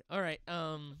just bored. All right.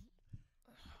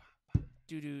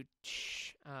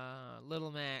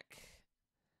 Little Mac.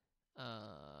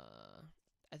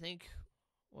 I think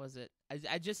was it?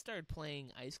 I just started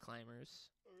playing Ice Climbers.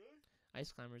 Oh really?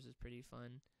 Ice Climbers is pretty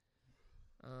fun.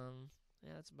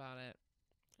 Yeah, that's about it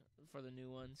for the new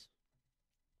ones.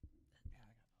 Yeah, I got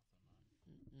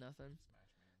Nothing. Smash Man.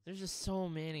 There's just so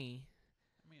many.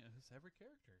 I mean, it's every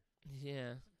character.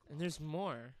 Yeah, and there's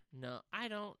more. No, I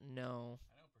don't know.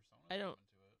 I know Persona's I don't.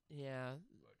 Yeah,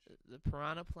 Which? the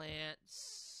Piranha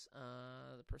Plants,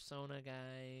 the Persona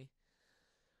guy.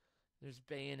 There's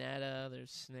Bayonetta.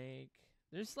 There's Snake.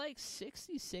 There's like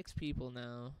 66 people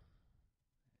now,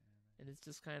 and it's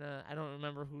just kind of I don't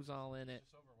remember who's all in it.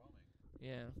 It's just overwhelming.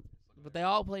 Yeah, Just but they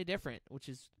all play different, which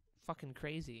is fucking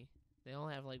crazy. They all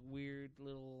have like weird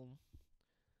little.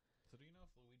 So do you know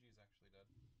if Luigi's actually dead?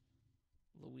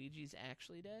 Luigi's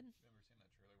actually dead? You ever seen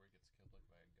that trailer where he gets killed like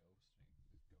by a ghost and his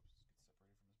ghost gets separated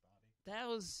from his body?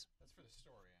 That's for the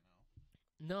story, I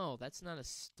know. No, that's not a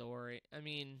story. I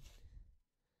mean,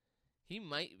 he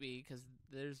might be because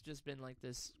there's just been like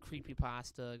this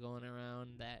creepypasta going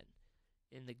around that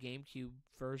in the GameCube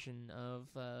version of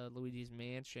Luigi's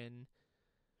Mansion,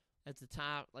 at the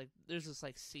top, like there's this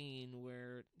like scene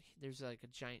where there's like a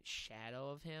giant shadow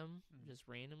of him just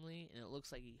randomly, and it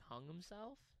looks like he hung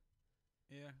himself.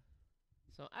 Yeah.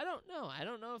 So I don't know. I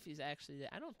don't know if he's actually dead.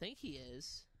 I don't think he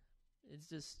is. It's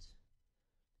just,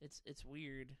 it's weird. It is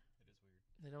weird.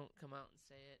 They don't come out and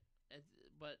say it,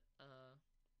 but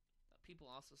people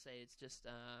also say it's just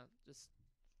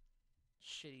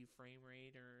shitty frame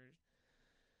rate or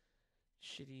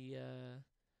shitty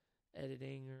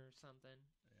editing or something.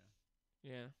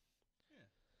 Yeah.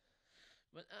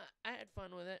 But I had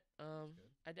fun with it.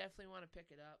 I definitely want to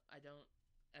pick it up. I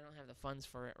don't have the funds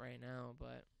for it right now,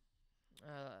 but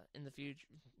in the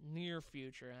near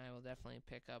future, I will definitely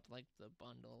pick up like the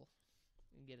bundle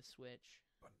and get a Switch.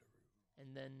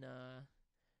 And then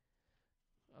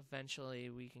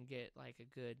eventually we can get like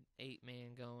a good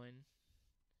 8-man going.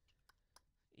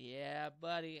 Yeah,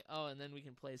 buddy. Oh, and then we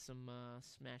can play some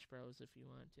Smash Bros. If you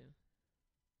want to.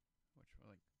 Which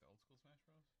like the old school Smash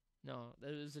Bros? No,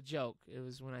 that was a joke. It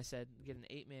was when I said get an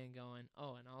 8-man going.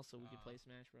 Oh, and also we could play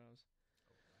Smash Bros.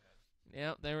 Oh,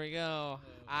 yep, there we go.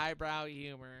 Eyebrow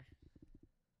humor.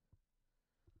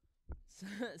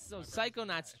 So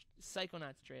Psychonauts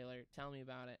trailer. Tell me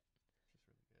about it.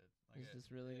 Just really good. Like it's just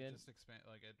really good.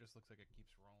 Like it just looks like it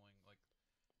keeps rolling. Like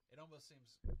it almost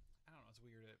seems. I don't know. It's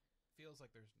weird. It feels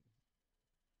like they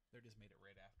just made it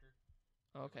right after.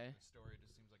 Okay. Like the story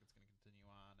just seems like it's going to continue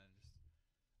on, and just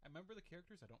I remember the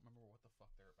characters. I don't remember what the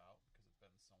fuck they're about because it's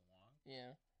been so long.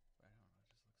 Yeah. But I don't know. It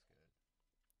just looks good.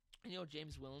 And you know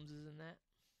James Willems is in that.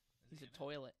 He's a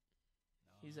toilet.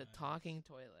 Nice. He's a talking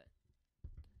toilet.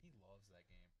 He loves that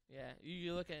game. Yeah,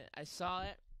 you look at. I saw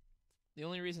it. The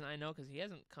only reason I know because he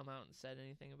hasn't come out and said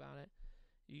anything about it.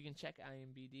 You can check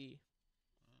IMDb,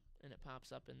 and it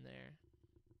pops up in there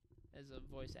as a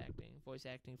voice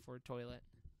acting for toilet.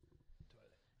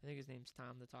 I think his name's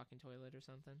Tom the Talking Toilet or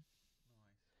something.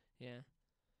 Nice. Yeah.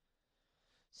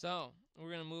 So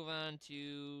we're gonna move on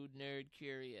to Nerd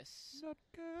Curious. Nerd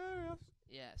Curious.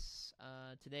 Yes.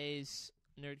 Today's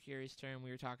Nerd Curious term we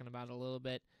were talking about a little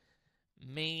bit.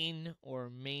 Main or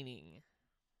maining.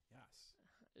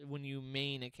 Yes. When you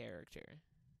main a character.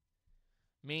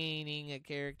 Maining a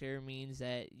character means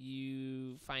that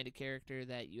you find a character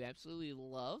that you absolutely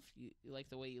love. You like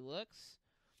the way he looks.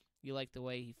 You like the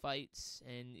way he fights.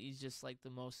 And he's just like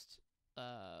the most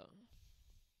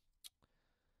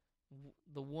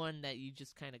the one that you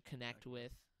just kind of connect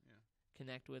with. Yeah.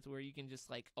 Connect with, where you can just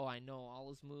like, oh, I know all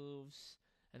his moves.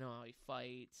 I know how he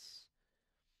fights.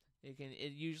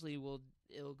 It usually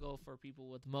it'll go for people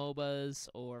with MOBAs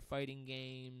or fighting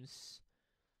games,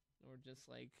 or just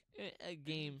like a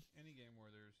game. Any game where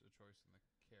there's a choice in the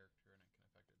character and it can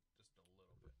affect it just a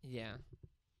little bit. Yeah,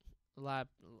 a lot.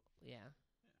 Yeah.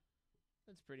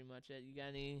 That's pretty much it. You got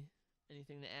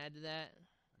anything to add to that?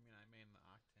 I mean, I main the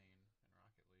Octane in Rocket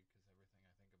League because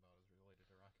everything I think about is related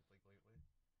to Rocket League lately.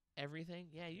 Everything?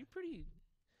 Yeah, you're pretty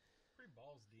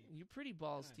balls deep. You're pretty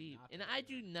balls deep. And I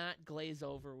do not glaze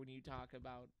over when you talk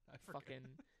about fucking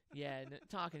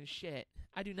talking shit.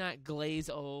 I do not glaze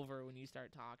over when you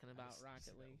start talking about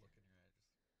Rocket League.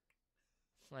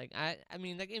 Like I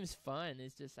mean that game's fun.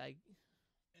 It's just I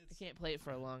can't play it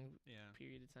for a long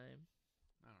period of time.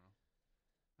 I don't know.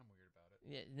 I'm weird about it.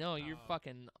 Yeah, no, you're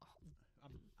fucking.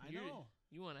 I know.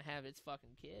 You want to have its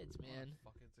fucking kids, man.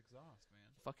 Fuck its exhaust,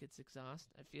 man. Fuck its exhaust.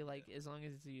 I feel like as long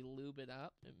as you lube it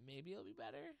up, maybe it'll be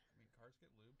better. I mean, cars get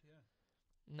lubed, yeah.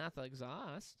 Not the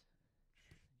exhaust.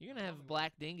 You're gonna have a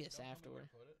black dingus afterward.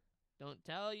 Don't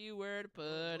tell you where to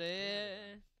put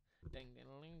it. Ding ding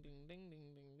ding ding ding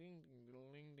ding ding ding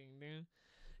ding ding ding.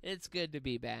 It's good to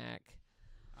be back.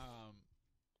 I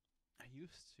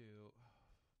used to.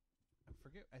 I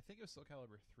forget. I think it was Soul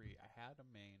Calibur 3. I had a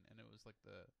main, and it was like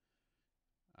the.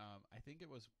 I think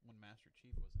it was when Master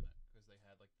Chief was in it because they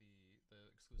had like the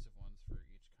exclusive ones for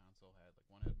each console. Had like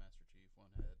one had Master Chief,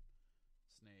 one had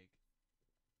Snake.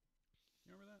 You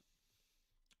remember that?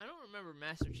 I don't remember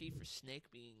Master Chief or Snake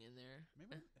being in there.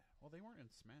 Maybe. Well, they weren't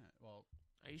in Smash. Well,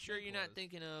 are you sure you're not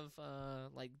thinking of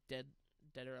like Dead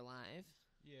or Alive?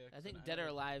 Yeah, I think Dead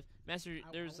or Alive. I wasn't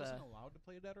allowed to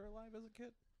play Dead or Alive as a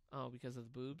kid. Oh, because of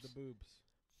the boobs. The boobs.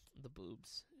 The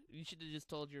boobs. You should have just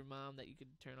told your mom that you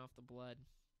could turn off the blood.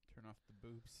 Turn off the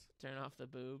boobs. Turn off the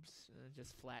boobs.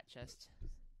 Just flat chest.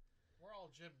 We're all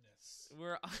gymnasts.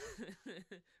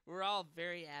 We're all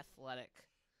very athletic.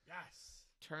 Yes.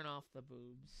 Turn off the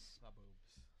boobs. The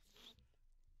boobs. Yeah.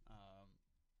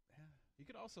 You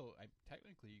could also,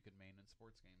 technically, you could main in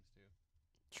sports games too.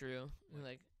 True.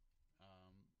 Like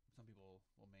some people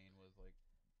will main with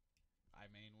I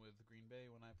main with Green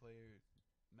Bay when I play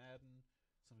Madden.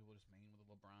 Some people just main with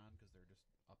LeBron because they're just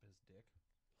up his dick.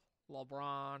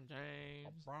 LeBron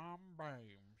James. LeBron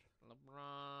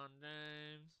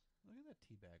James. Look at that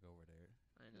teabag over there.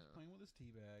 I know. He's playing with his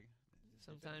teabag.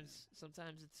 Sometimes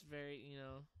it's very,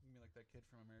 You mean like that kid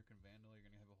from American Vandal?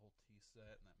 You're gonna have a whole tea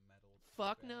set and that metal.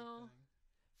 Fuck no. Thing.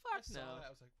 Fuck I saw no. that.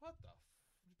 I was like, what the?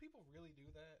 Do people really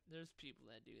do that? There's people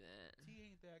that do that. Tea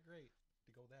ain't that great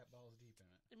to go that balls deep in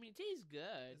it. I mean, tea's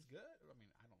good. It's good. I mean,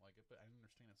 I don't like it, but I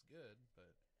understand it's good.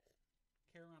 But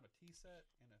carry around a tea set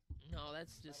and a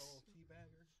that's just metal tea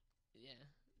bagger. Yeah,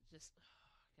 just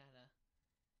gotta.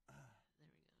 There we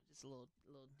go. Just little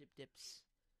dips.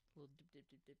 Little dip.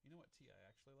 You know what tea I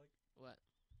actually like? What?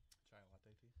 Chai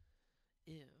latte tea.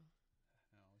 Ew.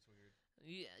 No, it's weird.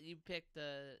 You picked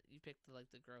the like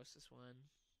the grossest one.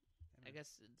 I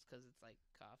guess it's because it's like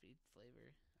coffee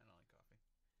flavor. I don't like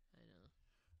coffee. I know.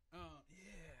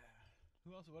 Yeah.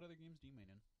 Who else? What other games do you main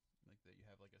in? Like that you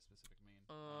have like a specific main.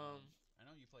 I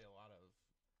know you play a lot of.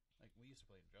 Like we used to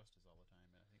play Injustice all the time,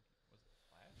 and I think was it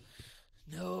Flash?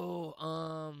 No.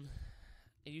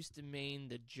 I used to main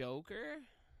the Joker.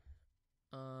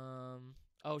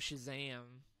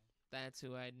 Shazam. That's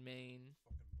who I'd main.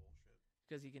 Fucking bullshit.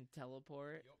 Because he can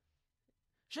teleport.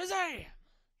 Yep. Shazam!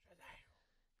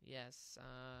 Yes. I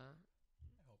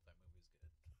hope that movie's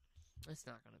good. It's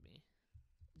not gonna be.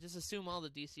 Just assume all the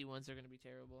DC ones are gonna be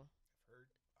terrible. I've heard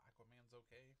Aquaman's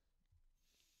okay.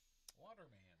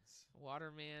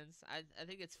 Waterman's. I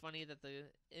think it's funny that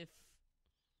if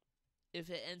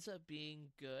it ends up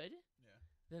being good,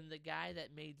 then the guy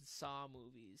that made Saw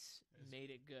movies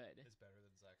made it good. It's better than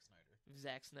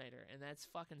Zack Snyder, and that's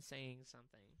fucking saying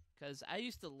something. Because I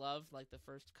used to love like the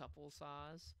first couple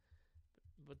Saws,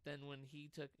 but then when he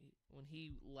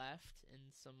left,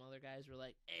 and some other guys were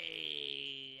like,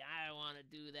 "Hey, I want to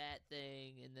do that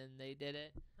thing," and then they did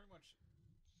it. Pretty much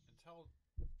until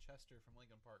Chester from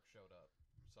Linkin Park showed up,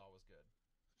 Saw was good.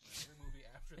 And every movie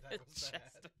after that was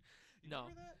bad. No,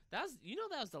 remember that? That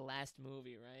was the last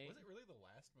movie, right? Was it really the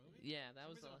last movie? Yeah, that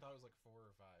was. I thought it was like 4 or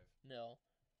 5. No.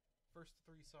 First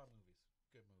 3 Saw movies,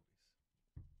 good movies.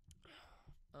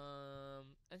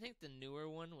 I think the newer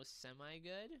one was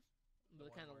semi-good, but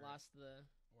it kind of lost the.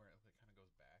 Where it kind of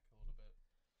goes back a little bit.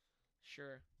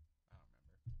 Sure. I don't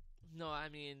remember. No, I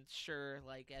mean sure,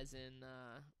 like as in.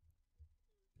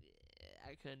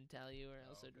 I couldn't tell you, or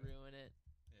else it'd ruin it.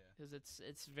 Yeah. Because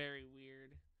it's very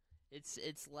weird.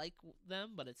 It's like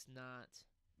them, but it's not.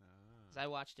 Ah. 'Cause I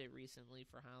watched it recently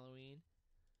for Halloween.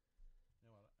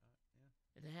 Yeah.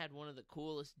 And it had one of the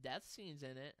coolest death scenes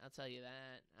in it. I'll tell you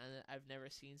that. I've never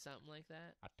seen something like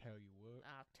that. I tell you what.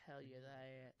 I'll tell you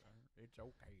that. It's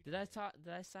okay. Did I talk?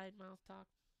 Did I side mouth talk?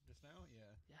 Just now?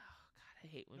 Yeah. Yeah. Oh, God, I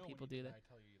hate when No, people when you do that. I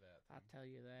tell you that. I'll tell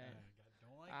you that. God,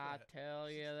 don't like I'll that. tell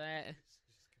you that.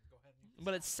 Just go ahead and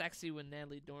But it's sexy when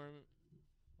Natalie Dormer.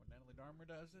 when Natalie Dormer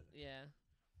does it. Yeah.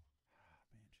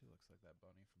 Man, she looks like that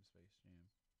bunny from Space Jam.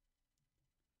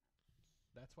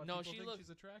 That's why No, people she think look- she's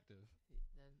attractive.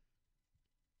 That,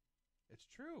 It's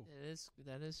true.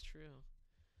 that is true.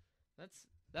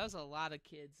 That was a lot of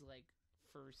kids like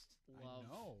first love. I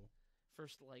know.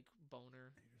 First like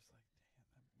boner. And you're just like,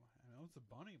 damn, I know it's a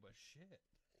bunny, but shit.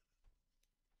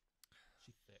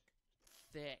 She thick.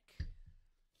 Thick.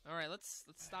 All right, let's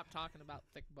stop talking about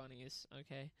thick bunnies,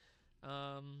 okay?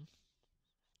 God,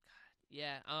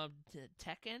 yeah.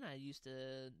 Tekken. I used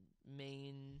to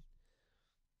main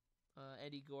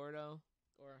Eddie Gordo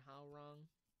or How Wrong.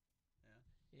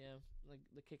 Yeah, like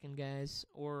the kicking guys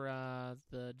or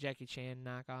the Jackie Chan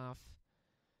knockoff.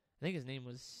 I think his name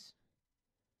was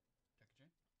Jackie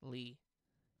Chan? Lee.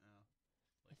 Oh,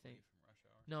 I think. Lee from Rush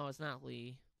Hour. No, it's not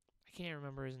Lee. I can't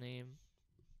remember his name.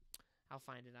 I'll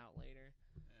find it out later.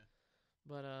 Yeah.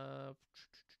 But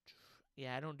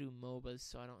yeah, I don't do MOBAs,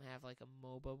 so I don't have like a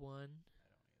MOBA one.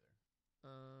 I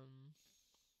don't either.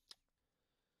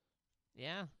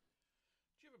 Yeah.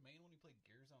 Did you have a main when you played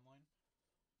Gears Online?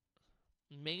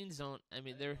 Mains don't. I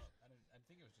mean, they're. I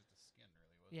think it was just a skin,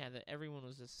 really. Wasn't Yeah, everyone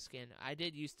was just a skin. I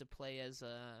did used to play as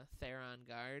a Theron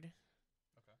guard.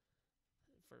 Okay.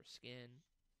 For skin.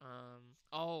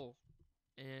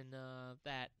 And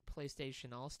that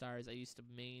PlayStation All Stars, I used to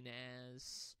main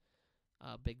as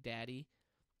Big Daddy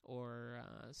or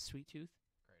Sweet Tooth.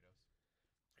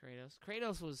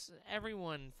 Kratos was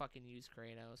everyone fucking used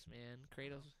Kratos, man.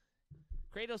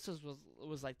 Kratos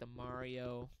was like the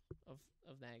Mario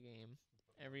of that game.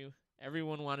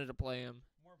 Everyone wanted to play him.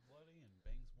 More bloody and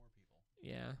bangs more people.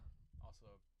 Yeah.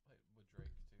 Also played with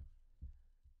Drake too.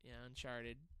 Yeah,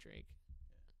 Uncharted Drake.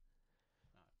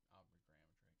 Not Aubrey Graham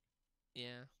Drake.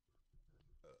 Yeah.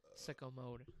 Sicko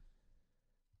mode.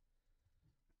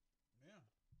 Yeah.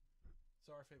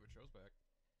 So our favorite show's back.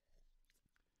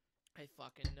 I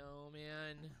fucking know,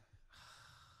 man.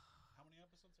 How many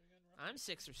episodes are you in? I'm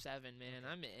 6 or 7, man.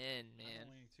 Okay. I'm in, man.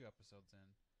 I'm only 2 episodes in.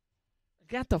 I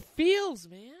got the feels,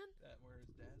 man. That where his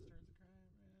dad starts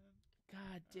crying, man.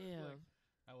 God damn.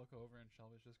 I look over and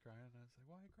Shelby's just crying, and I was like,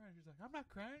 "Why are you crying?" She's like, "I'm not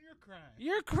crying. You're crying."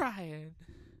 You're crying.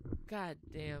 God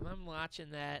damn. I'm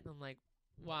watching that, and I'm like,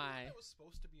 why? That was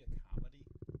supposed to be a comedy.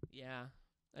 Yeah.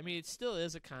 I mean, it still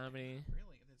is a comedy.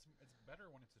 Really, it's better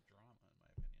when it's a drama, in my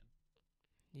opinion.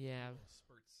 Yeah. Little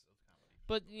spurts of comedy.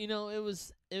 But you know, it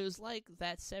was like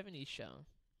that '70s show.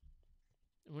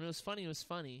 When it was funny,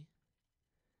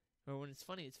 or when it's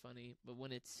funny, it's funny. But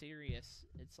when it's serious,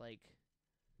 it's like.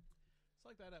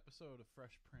 It's like that episode of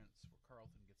Fresh Prince where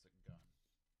Carlton gets a gun.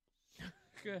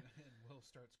 and Will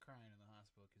starts crying in the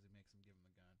hospital because he makes him give him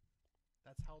the gun.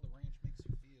 That's how the ranch makes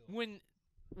you feel.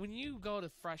 When you go to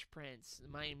Fresh Prince,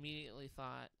 my immediately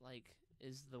thought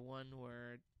is the one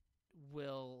where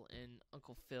Will and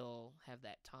Uncle Phil have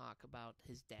that talk about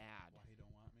his dad. Why he don't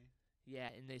want me? Yeah,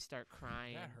 and they start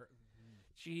crying. That hurt.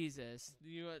 Jesus,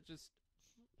 you just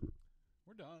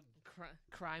We're done.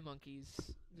 cry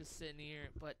monkeys just sitting here.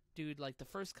 But dude, like the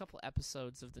first couple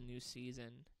episodes of the new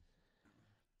season,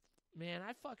 man,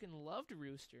 I fucking loved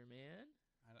Rooster, man.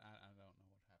 I don't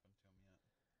know what happened to him yet.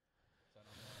 So I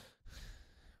don't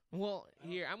know. Well,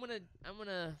 here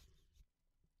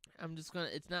I'm just gonna.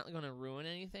 It's not gonna ruin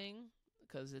anything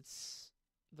because it's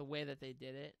the way that they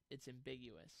did it. It's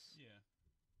ambiguous. Yeah.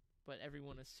 But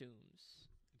everyone assumes.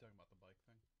 You talking about the bike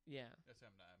thing? Yeah. Yes,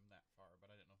 I'm that far, but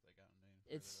I didn't know if they got a name.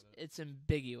 It's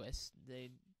ambiguous.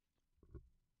 They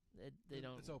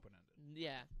don't. It's open ended.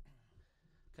 Yeah.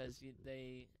 Because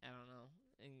they, I don't know.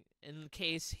 In the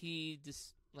case he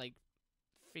just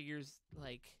figures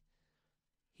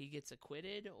he gets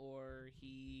acquitted or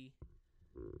he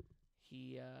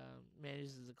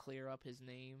manages to clear up his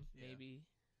name. Yeah. Maybe.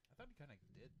 I thought he kind of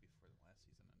did before the last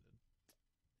season ended.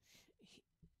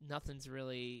 Nothing's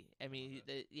really. I mean,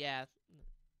 yeah,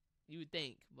 you would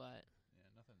think, but yeah,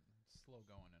 nothing. Slow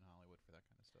going in Hollywood for that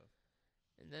kind of stuff.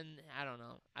 And then I don't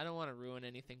know. I don't want to ruin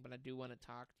anything, but I do want to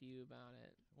talk to you about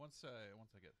it. Once I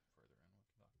get further in, we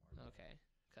can talk more. Okay,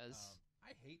 because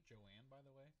I hate Joanne, by the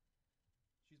way.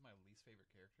 She's my least favorite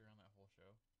character on that whole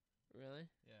show. Really?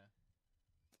 Yeah.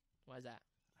 Why is that?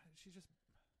 She's just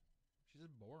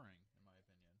boring, in my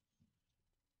opinion.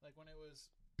 Like when it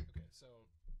was okay, so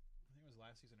think it was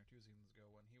last season or 2 seasons ago,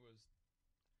 when he was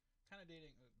kind of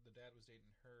dating, the dad was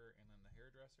dating her and then the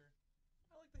hairdresser.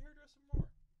 I like the hairdresser more.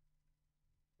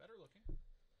 Better looking.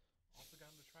 Also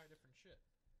got him to try different shit.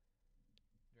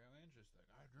 You know what I mean? Just like,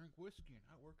 I drink whiskey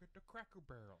and I work at the Cracker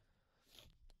Barrel.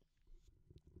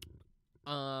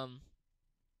 I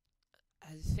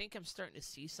think I'm starting to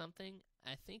see something.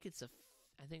 I think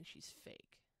she's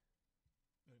fake.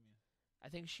 What do you mean?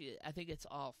 I think it's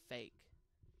all fake,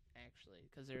 actually,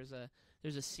 because there's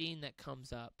a scene that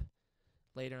comes up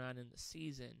later on in the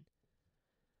season,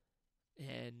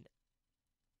 and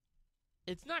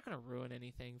it's not going to ruin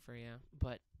anything for you,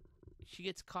 but she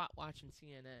gets caught watching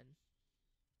CNN.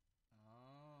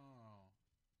 Oh.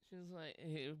 She's like,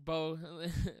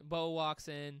 Bo walks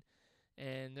in,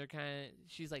 and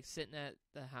she's like sitting at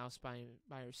the house by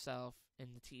herself, and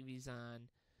the TV's on,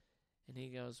 and he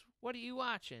goes, "What are you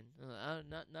watching?"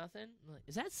 Nothing. I'm like,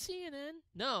 is that CNN?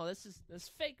 No, that's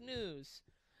fake news.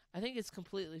 I think it's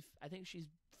completely. I think she's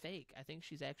fake. I think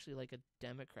she's actually like a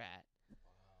Democrat.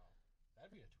 Wow,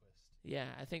 that'd be a twist.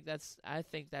 Yeah, I think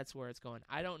that's where it's going.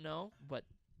 I don't know, but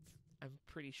I'm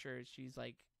pretty sure she's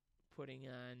like putting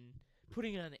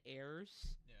on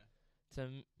airs. Yeah. To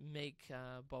make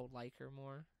Bo like her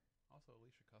more. Also,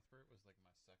 Alicia Cuthbert was like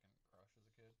my second crush as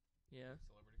a kid. Yeah.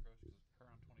 Celebrity crush. Cause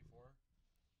her on 24,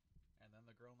 and then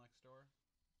the girl next door.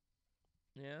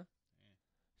 Yeah.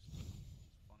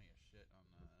 It's funny as shit on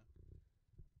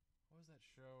what was that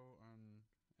show on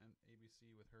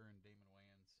ABC with her and Damon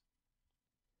Wayans?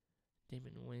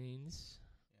 Damon Wayans.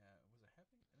 Yeah, was it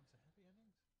happy? It was a happy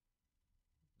ending.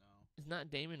 No. It's not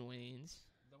Damon Wayans.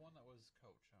 The one that was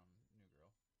Coach on New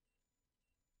Girl.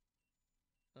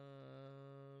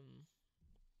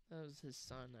 That was his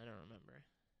son. I don't remember.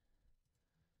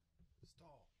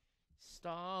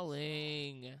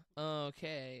 Stalling.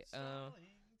 Okay.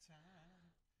 Stalling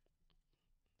time.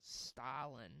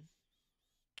 Stalin.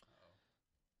 Uh-oh.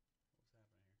 What's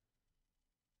happening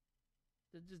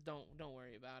here? Just don't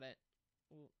worry about it.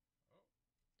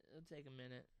 It'll take a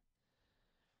minute.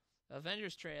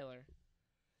 Avengers trailer.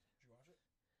 Did you watch it?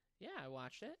 Yeah, I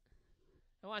watched it.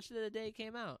 I watched it the day it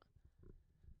came out.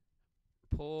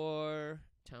 Poor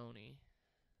Tony.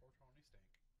 Poor Tony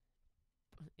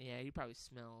Stank. Yeah, he probably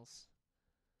smells.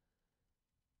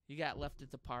 He got left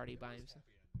at the party by himself.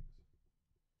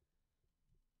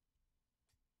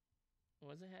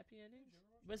 Was it happy endings?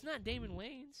 But it's not Damon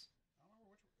Wayans. I don't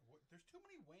remember which. There's too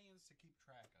many Wayans to keep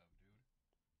track of, dude.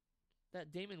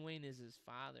 That Damon Wayans is his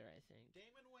father, I think.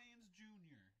 Damon Wayans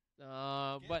Jr.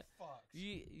 But fucked.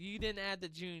 you didn't add the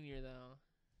junior though.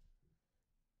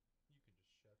 You can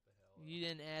just shut the hell up. You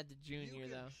didn't add the junior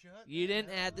though. Shut You the didn't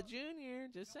hell add the up. junior.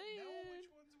 Just saying. Know which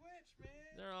one's which,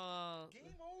 man. They're all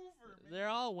game over, man. They're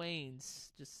all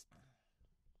Waynes. Just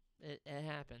it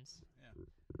happens. Yeah.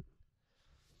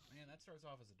 Man, that starts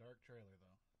off as a dark trailer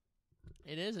though.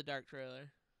 It is a dark trailer.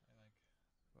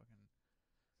 It's like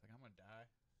I'm gonna die.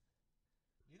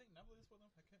 Do you think Nebula's with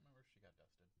him? I can't remember if she got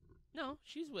dusted. No,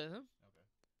 she's with him. Okay.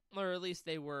 Or at least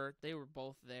they were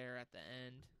both there at the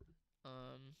end.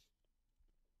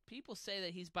 People say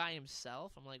that he's by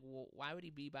himself. I'm like, well, why would he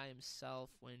be by himself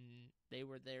when they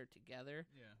were there together?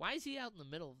 Yeah. Why is he out in the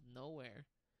middle of nowhere?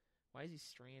 Why is he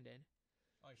stranded?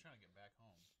 Oh, he's trying to get back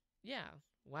home. Yeah.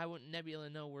 Why wouldn't Nebula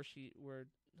know where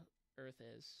Earth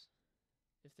is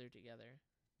if they're together?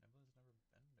 Nebula's never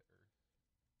been to Earth.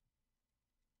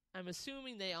 I'm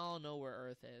assuming they all know where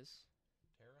Earth is.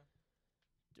 Terra?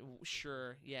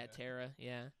 Sure. Yeah, Terra.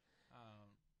 Yeah.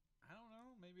 I don't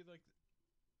know. Maybe like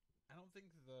I don't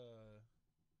think the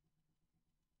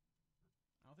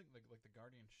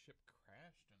Guardian ship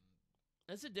crashed and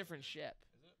It's a different ship.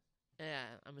 Is it?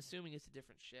 Yeah, I'm assuming it's a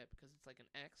different ship because it's like an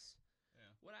X. Yeah.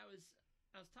 What I was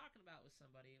talking about with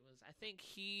somebody was I think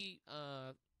he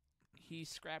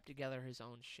scrapped together his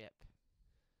own ship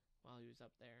while he was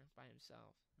up there by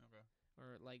himself. Okay.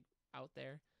 Or like out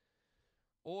there.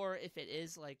 Or if it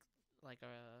is like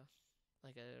a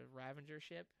Ravager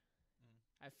ship,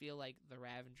 I feel like the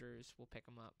Ravengers will pick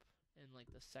him up, and like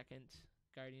the second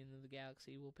Guardian of the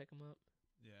Galaxy will pick him up.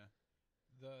 Yeah.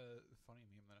 The funny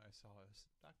meme that I saw is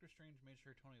Doctor Strange made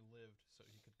sure Tony lived so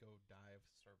he could go die of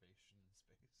starvation in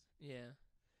space. Yeah.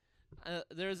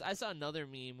 I saw another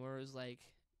meme where it was like,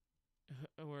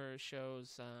 where it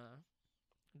shows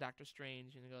Doctor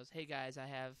Strange and it goes, "Hey guys, I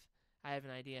have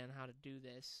an idea on how to do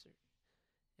this,"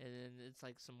 and then it's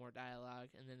like some more dialogue,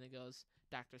 and then it goes,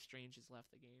 "Doctor Strange has left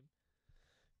the game."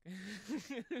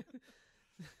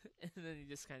 And then you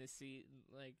just kind of see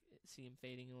him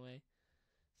fading away.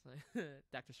 It's like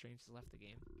Doctor Strange has left the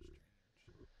game.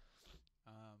 Strange.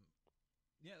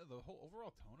 Yeah, the whole overall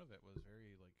tone of it was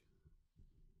very like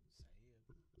sad.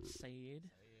 sad. Sad.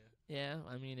 Yeah,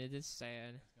 I mean it is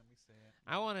sad. It's gonna be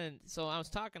sad. So I was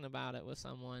talking about it with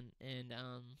someone, and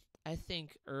I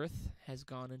think Earth has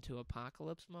gone into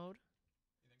apocalypse mode.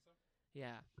 You think so?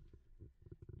 Yeah,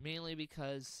 mainly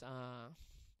because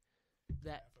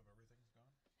that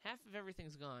Half of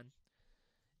everything's gone.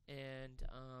 and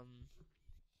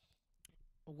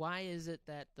why is it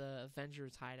that the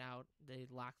Avengers hideout they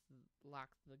lock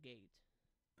the gate?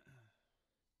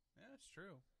 Yeah, that's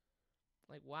true.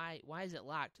 Like why is it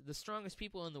locked? The strongest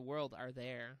people in the world are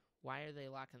there. Why are they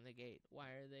locking the gate? Why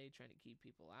are they trying to keep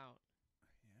people out?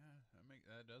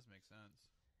 Yeah, that does make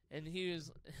sense. And he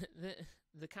was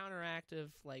the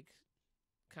counteractive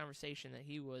conversation that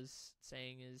he was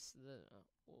saying is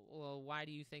well, why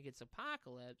do you think it's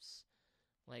apocalypse?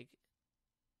 Like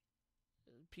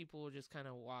people just kind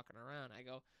of walking around. I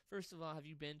go, first of all, have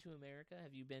you been to America?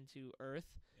 Have you been to Earth?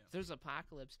 Yeah. If there's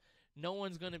apocalypse, no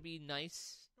one's gonna be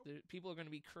nice. Nope. People are gonna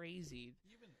be crazy.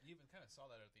 You even kind of saw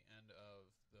that at the end of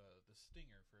the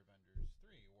stinger for Avengers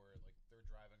 3, where like they're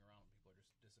driving around and people are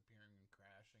just disappearing and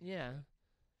crashing. Yeah,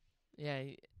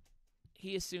 yeah.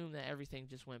 He assumed that everything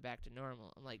just went back to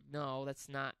normal. I'm like, no, that's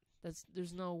not.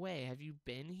 There's no way. Have you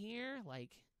been here?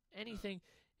 Like anything.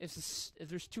 If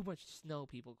there's too much snow,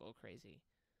 people go crazy.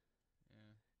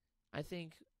 Yeah. I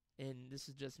think, and this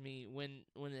is just me. When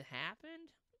it happened,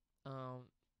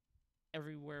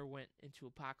 everywhere went into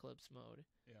apocalypse mode.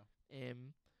 Yeah.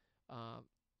 And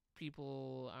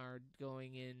people are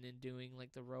going in and doing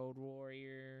like the Road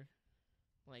Warrior,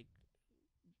 like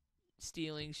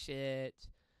stealing shit.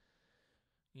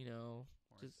 You know,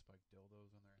 Or just spiked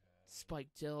dildos on their head.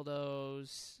 spiked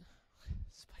dildos.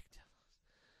 Spiked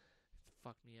dildos.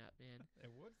 Fuck me up, man.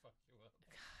 It would fuck you up.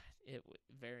 God, it would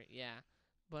yeah.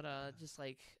 But just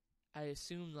like I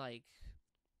assume like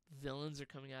villains are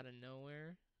coming out of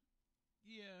nowhere.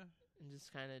 Yeah. And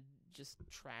just kind of just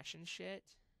trashing shit.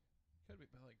 Could be,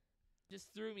 but like, just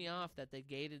threw me off that they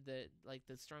gated the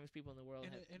strongest people in the world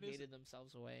and gated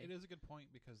themselves away. It is a good point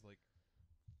because like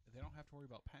they don't have to worry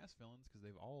about past villains because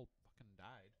they've all fucking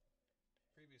died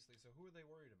previously. So who are they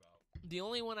worried about? The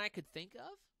only one I could think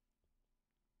of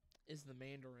is the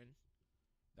Mandarin.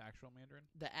 The actual Mandarin?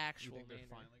 The actual you think Mandarin.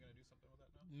 They're finally gonna do something with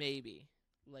that now? Maybe.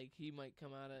 Like he might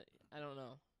come out of. I don't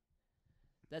know.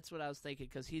 That's what I was thinking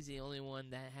because he's the only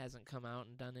one that hasn't come out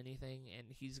and done anything, and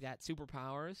he's got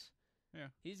superpowers. Yeah.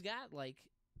 He's got like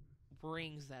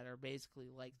rings that are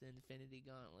basically like the Infinity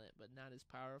Gauntlet, but not as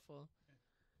powerful. Yeah.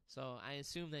 So I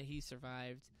assume that he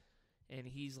survived, and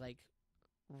he's like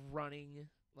running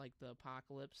like the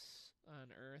apocalypse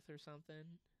on Earth or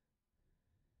something.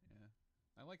 Yeah.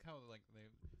 I like how like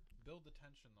they build the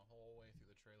tension the whole way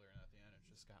through the trailer, and at the end it's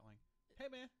just Scott Lang.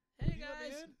 Hey man. Hey you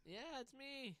guys. Yeah, it's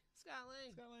me, Scott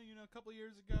Lang. Scott Lang, a couple of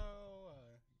years ago,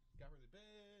 got really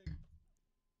big.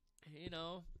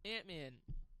 Ant-Man.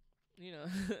 Yeah.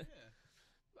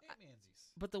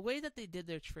 Ant-Mansies. But the way that they did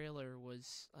their trailer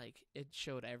was like it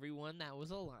showed everyone that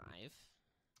was alive,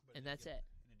 and that's it.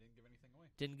 And it didn't give anything away.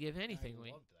 Didn't give anything away.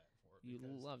 I loved that for it. You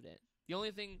loved it. The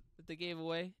only thing that they gave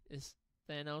away is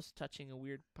Thanos touching a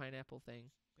weird pineapple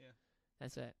thing. Yeah.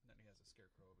 That's it. And then he has a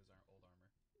scarecrow of his old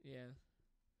armor. Yeah.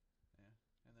 Yeah.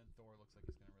 And then Thor looks like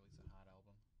he's going to release a hot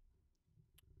album.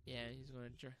 Yeah, he's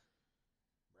going to...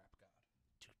 Rap God.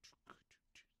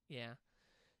 Yeah.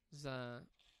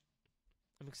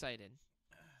 I'm excited.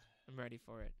 I'm ready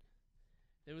for it.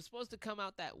 It was supposed to come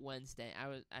out that Wednesday.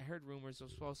 I heard rumors it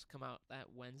was supposed to come out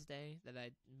that Wednesday that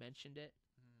I mentioned it.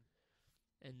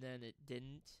 And then it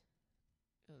didn't.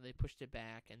 They pushed it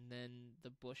back, and then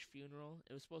the Bush funeral.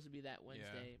 It was supposed to be that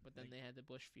Wednesday, but then they had the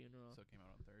Bush funeral. So it came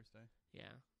out on Thursday?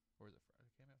 Yeah. Or was it Friday?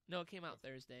 It came out? No, it came out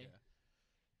Thursday. Yeah.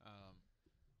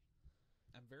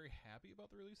 I'm very happy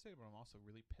about the release date, but I'm also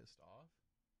really pissed off.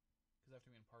 Because I have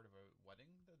to be in part of a wedding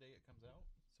the day it comes out,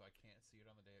 so I can't see it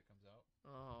on the day it comes out.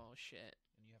 Oh, shit.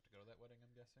 And you have to go to that wedding,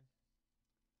 I'm guessing?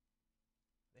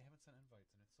 They haven't sent invites,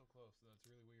 and it's so close, so that's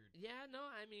really weird. Yeah, no,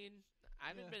 I mean,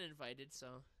 I haven't been invited,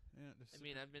 so... Yeah,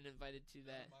 I've been invited to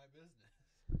that. None of my business.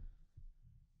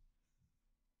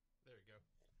 There we go.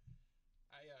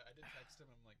 I did text him.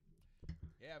 I'm like,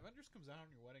 yeah, Avengers comes out on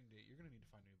your wedding date. You're gonna need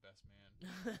to find a new best man.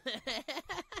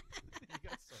 He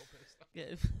got so pissed off.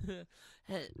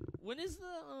 Hey, when is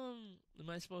the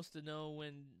Am I supposed to know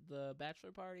when the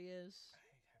bachelor party is? I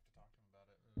have to talk to him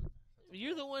about it.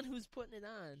 You're the one who's putting it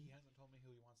on. He hasn't told me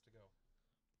who he wants to go.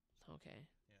 Okay.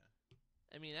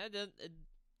 Yeah. I mean,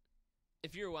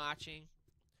 if you're watching,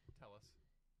 tell us.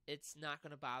 It's not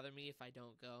going to bother me if I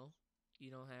don't go.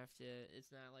 You don't have to.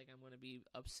 It's not like I'm going to be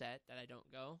upset that I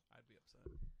don't go. I'd be upset.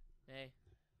 Hey,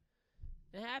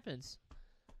 it happens.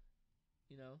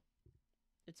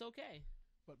 It's okay.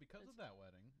 But because of that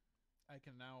wedding, I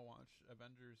can now watch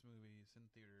Avengers movies in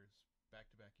theaters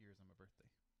back-to-back years on my birthday.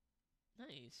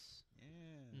 Nice.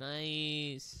 Yeah.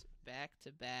 Nice. Back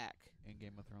to back. And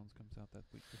Game of Thrones comes out that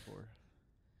week before.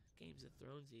 Games of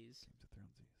Thronesies. Games of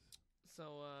Thronesies.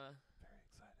 So, very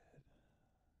excited.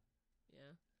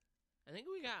 Yeah. I think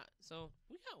we got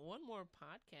one more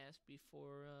podcast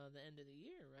before the end of the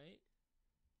year, right?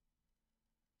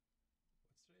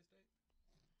 What's today's date?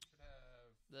 Should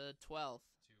have The 12th.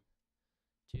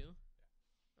 2. 2? Yeah.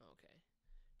 Okay.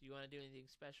 Do you want to do anything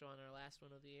special on our last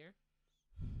one of the year?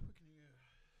 What can you?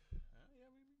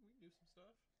 Yeah, we can do some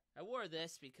stuff. I wore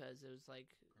this because it was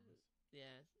like, Christmas.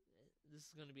 yeah, this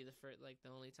is going to be the first, like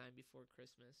the only time before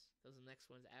Christmas. Those the next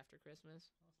ones after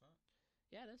Christmas. No, it's not.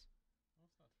 Yeah, it is. No,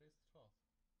 it's not. Today's the 12th.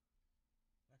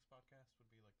 Next podcast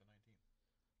would be like the 19th.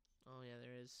 Oh yeah,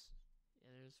 there is.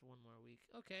 Yeah, there's one more week.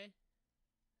 Okay.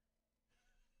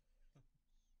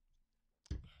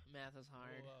 Math is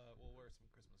hard. We'll wear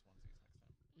some Christmas onesies next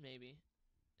time. Maybe,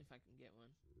 if I can get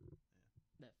one. Yeah.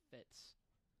 That fits.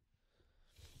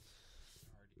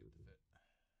 Hard to get to fit.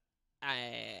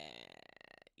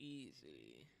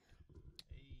 Easy.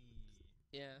 Hey.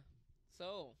 Yeah.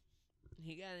 So,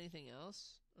 you got anything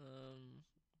else?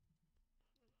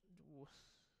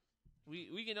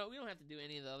 We don't have to do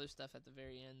any of the other stuff at the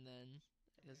very end then.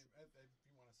 If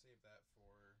you want to save that for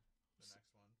the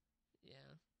next one.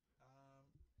 Yeah.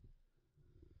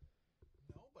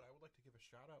 No, but I would like to give a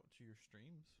shout out to your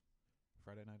streams.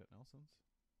 Friday night at Nelson's.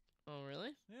 Oh,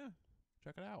 really? Yeah.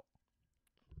 Check it out.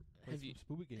 Have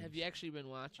you actually been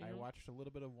watching? I watched a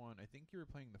little bit of one. I think you were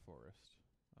playing The Forest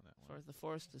on that one. The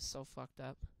Forest is so fucked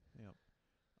up. Yep.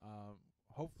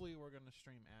 Hopefully we're gonna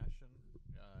stream Ashen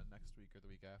next week or the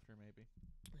week after, maybe.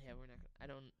 Yeah, we're not.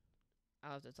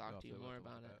 I'll have to talk to you more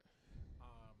about it.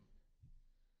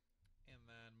 And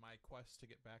then my quest to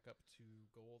get back up to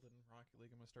gold in Rocket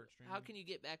League, I'm gonna start streaming. How can you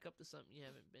get back up to something you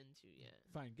haven't been to yet?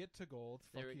 Fine, get to gold.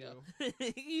 There we Fuck you. go.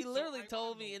 You literally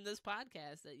told me in in this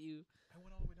podcast that you. I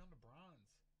went all the way down to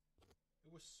bronze. It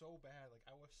was so bad. Like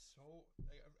I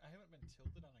haven't been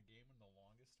tilted on a game in the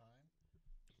longest time.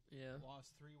 Yeah.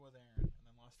 Lost 3 with Aaron, and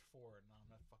then lost 4, and now I'm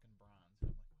at fucking bronze. And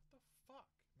I'm like, what the fuck,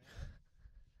 man?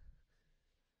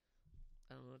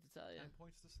 I don't know what to tell you. 10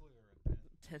 points to Slytherin, man.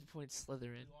 10 points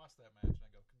Slytherin. We lost that match, and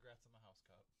I go, congrats on the house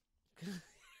cup.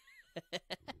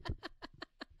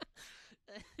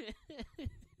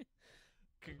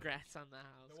 Congrats on the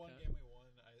house The one cup. game we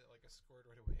won, I scored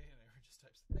right away, and Aaron just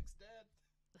types, thanks, Dad.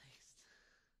 Thanks.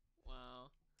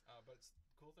 Wow. But the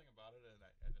cool thing about it, and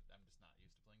I'm just not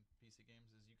used to playing PC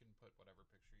games, is you can put whatever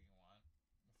picture you want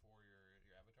for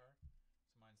your avatar.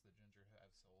 So mine's the Ginger Have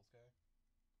Souls guy.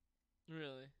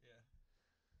 Really? Yeah.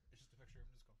 It's just a picture of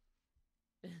him just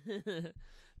going.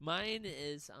 Mine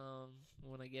is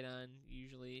when I get on,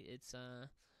 usually it's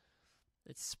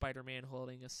Spider-Man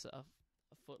holding a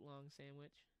foot long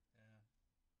sandwich. Yeah.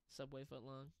 Subway foot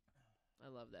long. I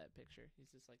love that picture. He's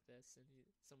just like this, and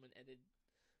someone edited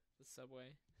the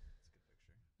Subway. It's a good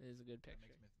picture. It is a good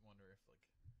picture. That makes me wonder if I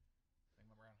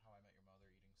remember on How I Met Your Mother,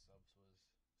 eating subs was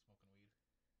smoking weed.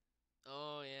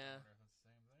 Oh yeah. I wonder if it's the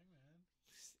same thing, man.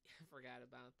 I forgot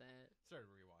about that.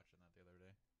 Started rewatching that the other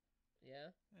day.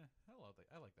 Yeah? Yeah,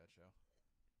 I like that show.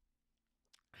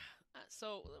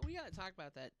 So we gotta talk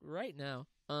about that right now.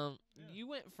 You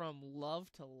went from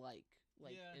love to like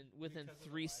within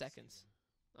 3 seconds.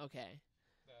 Season. Okay.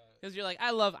 Because you're like,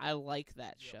 I like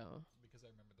that show. Because I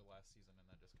remember the last season, and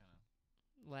that just kind of.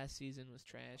 Last season was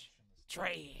trash.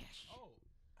 Trash. Oh,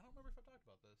 I don't remember if I talked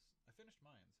about this. I finished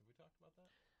Mines. Have we talked about that?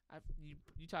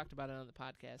 You talked about it on the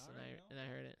podcast, and I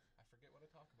heard it. I forget what I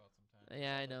talk about sometimes.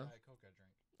 Yeah, I know. Diet Coke I drink.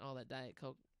 All that Diet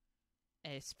Coke,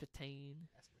 aspartame.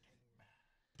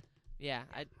 Yeah,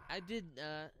 I did.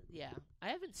 Yeah, I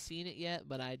haven't seen it yet,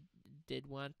 but I did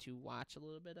want to watch a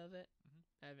little bit of it.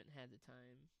 Mm-hmm. I haven't had the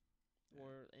time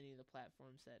or any of the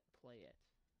platforms that play it.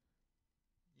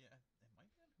 Yeah, it might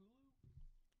be on Hulu.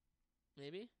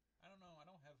 Maybe. I don't know. I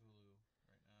don't have Hulu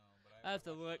right now, but I have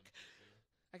to look.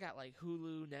 I got like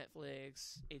Hulu,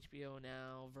 Netflix, HBO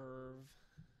Now, Verve.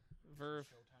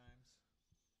 Showtimes.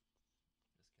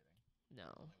 Just kidding.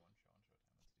 No. Only one show on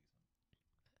Showtime that's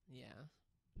decent. Yeah.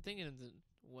 I'm thinking of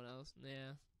what else?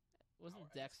 Yeah. Wasn't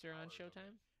Dexter on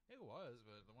Showtime? It was,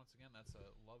 but once again, that's a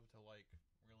love to like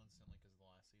real instantly because of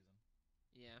the last season.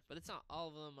 Yeah, but it's not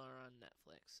all of them are on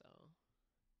Netflix, so.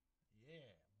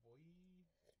 Yeah, boy.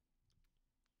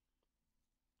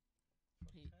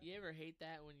 You ever hate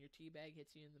that when your tea bag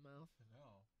hits you in the mouth?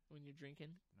 No. When you're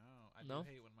drinking? No. I do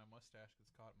hate when my mustache gets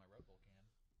caught in my Red Bull can.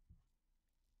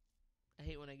 I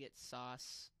hate when I get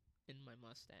sauce in my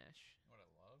mustache. What I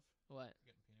love? What?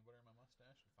 Getting peanut butter in my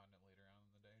mustache and finding it later on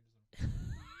in the day.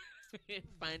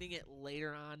 Finding it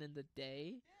later on in the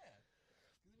day? Yeah.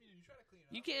 I mean, you try to clean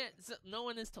it up. You can't. So no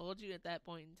one has told you at that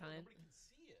point in time. Nobody can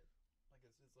see it. Like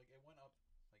it's like it went up,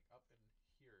 like up in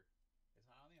here. It's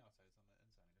not on the outside. It's on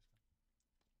the inside. I just go.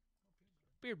 Oh, peanut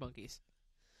butter. Beard monkeys.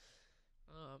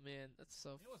 Oh man, that's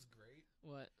so. You know what's great?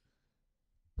 What?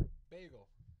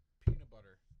 Bagel, peanut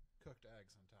butter, cooked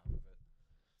eggs on top of it.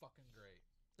 Fucking great.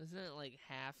 Isn't it like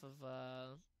half of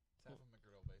It's half a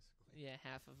McGriddle, basically. Yeah,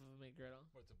 half of a McGriddle.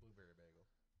 But it's a blueberry bagel.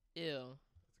 Ew.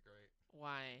 That's great.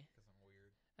 Why? Because I'm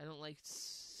weird. I don't like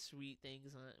sweet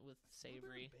things on it with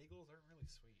savory. Blueberry bagels aren't really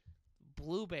sweet.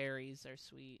 Blueberries are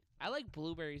sweet. I like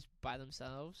blueberries by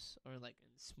themselves or like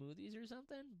in smoothies or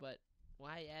something, but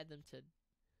why add them to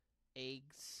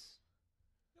eggs?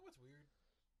 You know what's weird?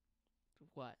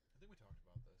 What? I think we talked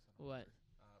about this. What?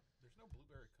 There's no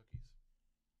blueberry cookies.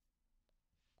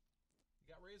 You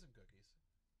got raisin cookies.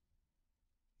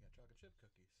 You got chocolate chip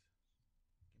cookies.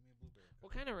 Give me a blueberry cookie.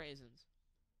 What kind of raisins?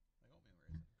 Like oatmeal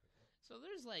raisin cookie. So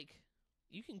there's like,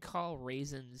 you can call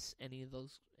raisins any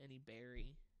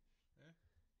berry. Yeah?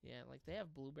 Yeah, like they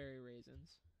have blueberry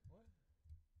raisins. What?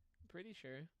 I'm pretty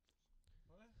sure.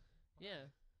 What?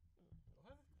 Yeah.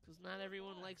 What? Because not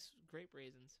everyone likes grape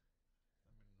raisins.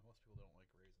 I mean, most people don't like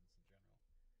raisins in general.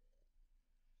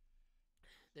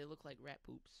 They look like rat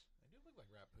poops. They do look like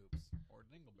rat poops or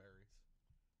dingleberries.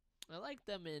 I like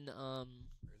them in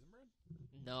Raisin bread?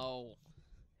 no.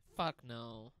 Fuck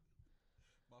no.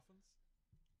 Muffins?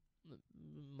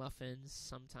 Muffins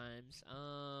sometimes.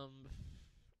 I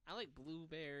like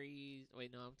blueberries.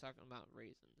 Wait, no, I'm talking about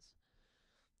raisins.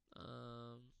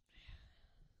 I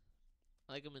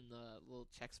like them in the little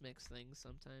Chex Mix things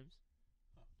sometimes.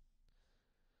 Huh.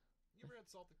 You ever had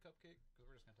salted cupcake? Because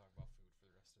we're just going to talk about food for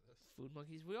the rest of this. Food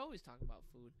monkeys. We always talk about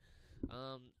food.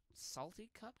 Salty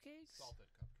cupcakes?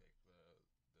 Salted cupcake.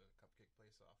 The cupcake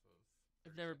place off of...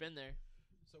 I've never been there.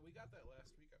 So we got that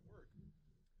last week at work.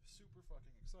 Super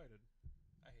fucking excited.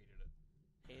 I hated it.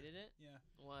 Hated it? Yeah.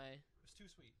 Why? It was too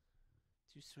sweet.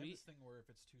 Too I have sweet? this thing where if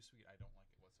it's too sweet, I don't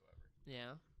like it whatsoever.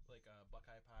 Yeah. Like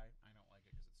Buckeye pie, I don't like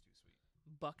it because it's too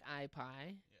sweet. Buckeye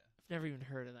pie? Yeah. I've never even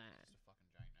heard of that. Just a fucking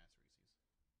giant ass Reese's.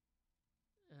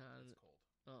 It's cold.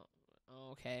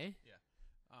 Oh, okay. Yeah.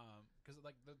 Because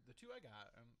like the two I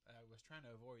got, I was trying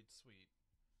to avoid sweet.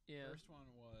 Yeah. First one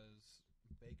was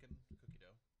bacon cookie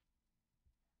dough.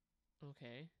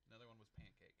 Okay. Another one was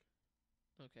pancake.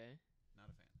 Okay. Not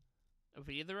a fan. Of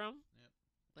either of them? Yep.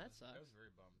 That sucks. I was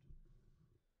very bummed.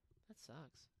 That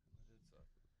sucks. It did suck.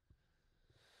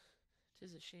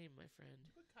 'Tis a shame, my friend. Did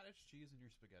you put cottage cheese in your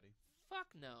spaghetti?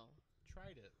 Fuck no.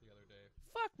 Tried it the other day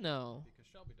Fuck no. because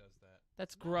Shelby does that.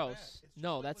 That's Not bad. gross. It's No,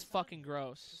 just like that's lasagna. fucking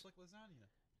gross. Just like lasagna.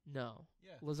 No.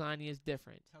 Yeah. Lasagna is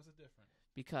different How's it different?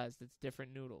 because it's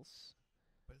different noodles.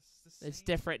 But it's the same. It's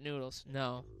different noodles.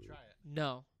 No. Try it.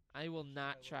 No. I will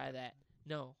not try it. that.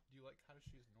 No. Do you like cottage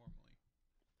cheese normally?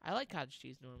 I like cottage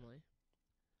cheese normally.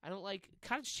 I don't like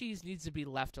cottage cheese needs to be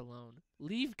left alone.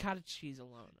 Leave cottage cheese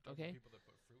alone, Don't you okay? People that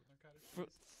put fruit in their cottage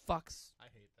cheese. Fucks. I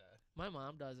hate that. My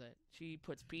mom does it. She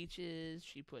puts peaches,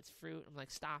 she puts fruit. I'm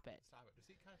like, stop it. Stop it. Just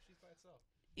eat cottage cheese by itself.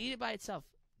 Eat it by itself.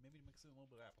 Maybe mix in a little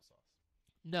bit of applesauce.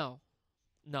 No.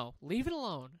 No. Leave it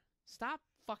alone. Stop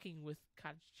fucking with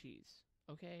cottage cheese,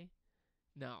 okay?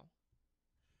 No.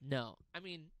 No. I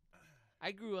mean,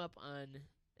 I grew up on,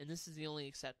 and this is the only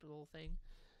acceptable thing,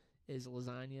 is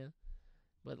lasagna.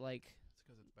 But, like... It's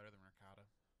because it's better than ricotta.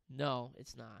 No,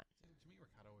 it's not. To me,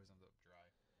 ricotta always ends up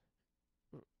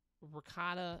dry.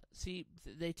 Ricotta, see,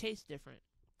 they taste different.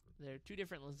 They're two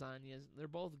different lasagnas. They're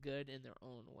both good in their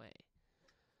own way.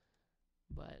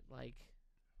 But, like...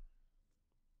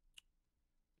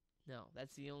 No,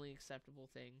 that's the only acceptable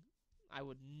thing. I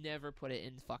would never put it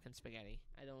in fucking spaghetti.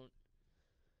 I don't...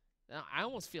 I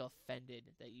almost feel offended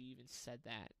that you even said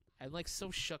that. I'm, like, so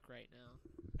shook right now.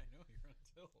 I know, you're on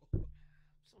tilt.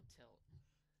 So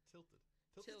Tilted.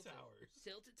 Tilted towers.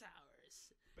 Tilted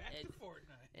towers. Back to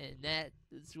Fortnite. And that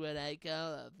is what I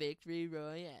call a victory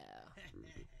royale.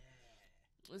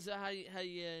 So how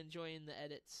you enjoying the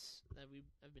edits that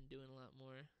I've been doing a lot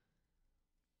more?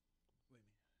 What do you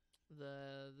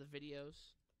mean? The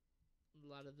videos, a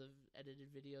lot of the edited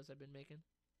videos I've been making.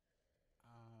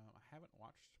 I haven't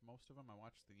watched most of them. I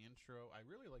watched the intro. I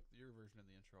really like your version of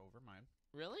the intro over mine.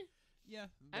 Really? Yeah.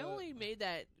 I only made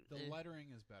that. The lettering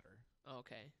is better.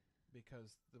 Okay.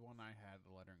 Because the one I had,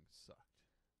 the lettering sucked.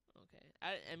 Okay.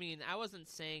 I mean, I wasn't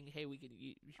saying, hey, we should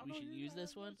use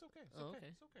this one. It's okay. It's Oh, okay.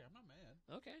 okay. It's okay. I'm not mad.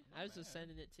 Okay. I'm not I was just mad.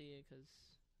 sending it to you because.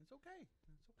 It's okay.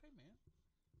 It's okay, man.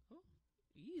 Oh,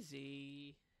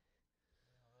 easy.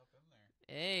 Up in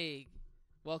Hey,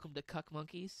 welcome to Cuck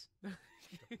Monkeys. Oh.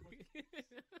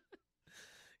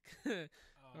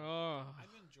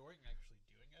 I'm enjoying actually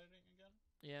doing editing again.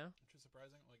 Yeah. Which is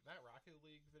surprising. Like that Rocket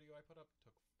League video I put up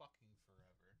took fucking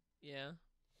forever. Yeah.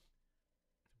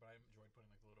 But I enjoyed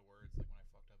putting like the little words. Like when I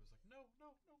fucked up, it's like no.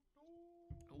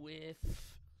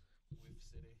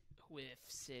 Whiff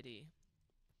City.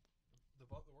 The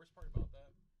worst part about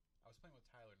that, I was playing with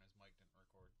Tyler and his mic didn't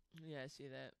record. Yeah, I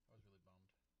see that. I was really bummed.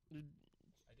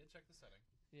 I did check the setting.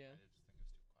 Yeah. I just think it was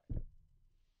too quiet.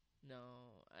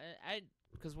 No, I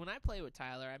because when I play with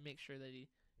Tyler, I make sure that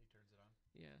he turns it on.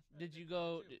 Yeah. Did you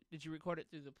go? Did you record it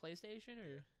through the PlayStation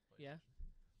or? Yeah.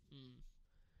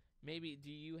 Maybe do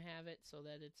you have it so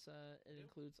that it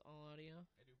includes all audio?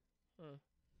 I do. Huh.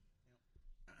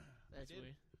 Yep. That's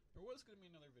weird. There was going to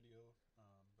be another video,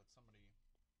 but somebody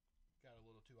got a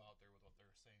little too out there with what they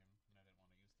were saying, and I didn't want to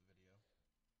use the video.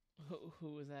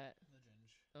 Who was that? The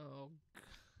Ginge. Oh.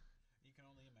 You can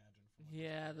only imagine.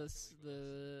 Yeah, the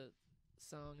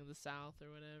song of the South or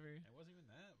whatever. It wasn't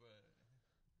even that,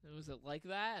 but. Was it like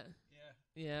that? Yeah.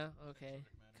 Yeah. Okay.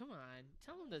 Come on,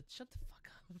 tell him to shut the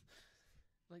fuck up.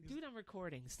 Like, dude, I'm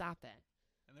recording. Stop that.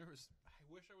 And I wish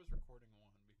I was recording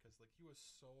one because like he was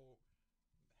so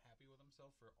happy with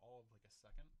himself for all of like a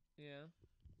second. Yeah.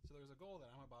 So there's a goal that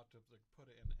I'm about to like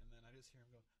put it in, and then I just hear him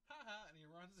go, "Ha ha!" and he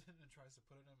runs in and tries to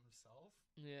put it in himself.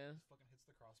 Yeah. Just fucking hits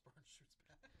the crossbar and shoots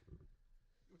back.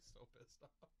 He was so pissed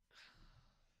off.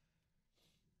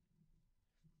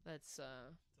 That's It's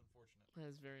unfortunate.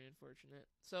 That's very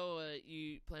unfortunate. So,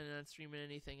 you planning on streaming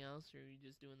anything else, or are you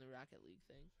just doing the Rocket League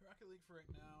thing? Rocket League for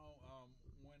right now.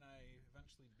 When I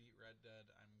eventually beat Red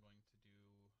Dead, I'm going to do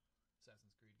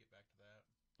Assassin's Creed. Get back to that.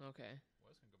 Okay. I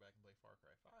was gonna go back and play Far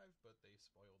Cry 5, but they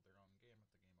spoiled their own game at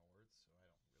the Game Awards, so I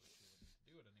don't really feel the need to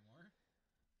do it anymore.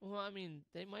 Well, I mean,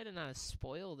 they might have not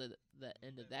spoiled it the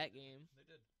end of that game. They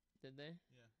did. Did they?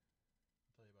 Yeah.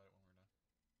 I'll tell you about it when we're done.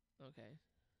 Okay.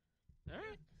 All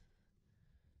right.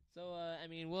 So, I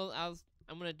mean,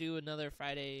 I'm gonna do another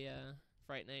Friday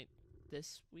Fright Night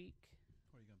this week.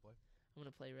 What are you gonna play? I'm gonna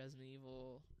play Resident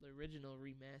Evil, the original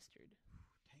remastered.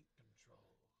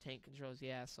 Tank controls,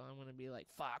 yeah. So I'm gonna be like,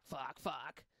 fuck.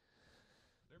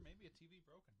 There may be a TV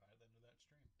broken by the end of that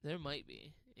stream. There might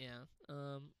be, yeah.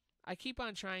 I keep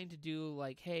on trying to do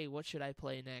like, hey, what should I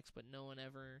play next? But no one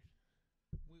ever.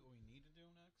 What we need to do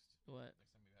next? What?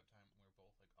 Next time we have time, we're both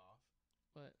like off.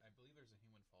 What? I believe there's a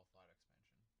Human Fall Flat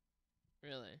expansion.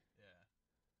 Really? Yeah.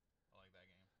 I like that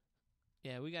game.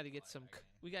 Yeah, we got to get some.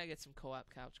 We got to get some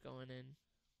co-op couch going in.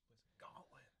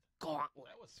 Gauntlet.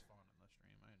 That was fun in the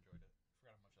stream. I enjoyed it.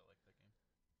 Forgot how much I liked that game.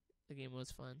 The game was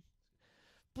fun.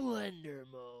 Blender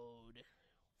mode.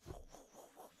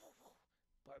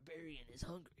 Barbarian is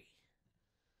hungry.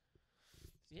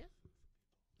 Yeah.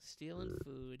 Stealing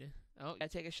food. Oh, gotta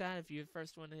take a shot if you're the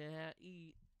first one to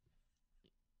eat.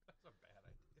 That's a bad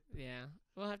idea. Yeah.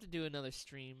 We'll have to do another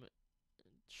stream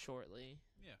shortly.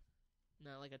 Yeah.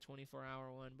 Not like a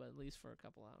 24-hour one, but at least for a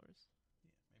couple hours.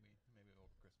 Yeah, maybe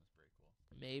over Christmas break we'll.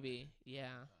 Maybe,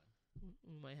 yeah.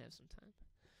 We might have some time.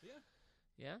 Yeah.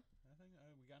 Yeah? I think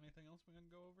we got anything else we can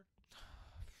go over?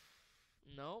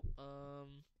 Nope.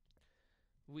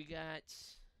 We got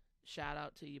shout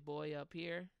out to your boy up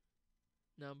here.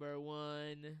 Number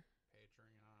 1. Patreon.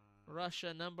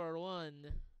 Russia number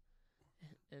 1.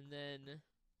 And then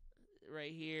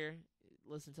right here,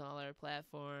 listen to all our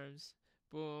platforms.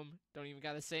 Boom. Don't even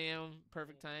got to say them.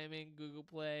 Perfect timing. Google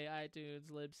Play,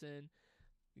 iTunes, Libsyn.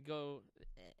 Go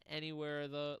anywhere,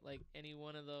 any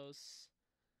one of those.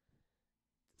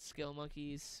 Skill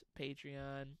Monkeys,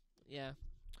 Patreon. Yeah.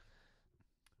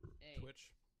 Hey.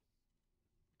 Twitch.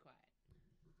 Quiet.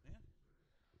 Yeah.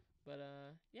 But,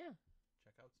 yeah.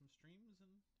 Check out some streams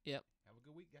and yep. Have a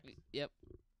good week, guys. Yep.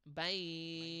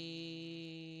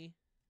 Bye.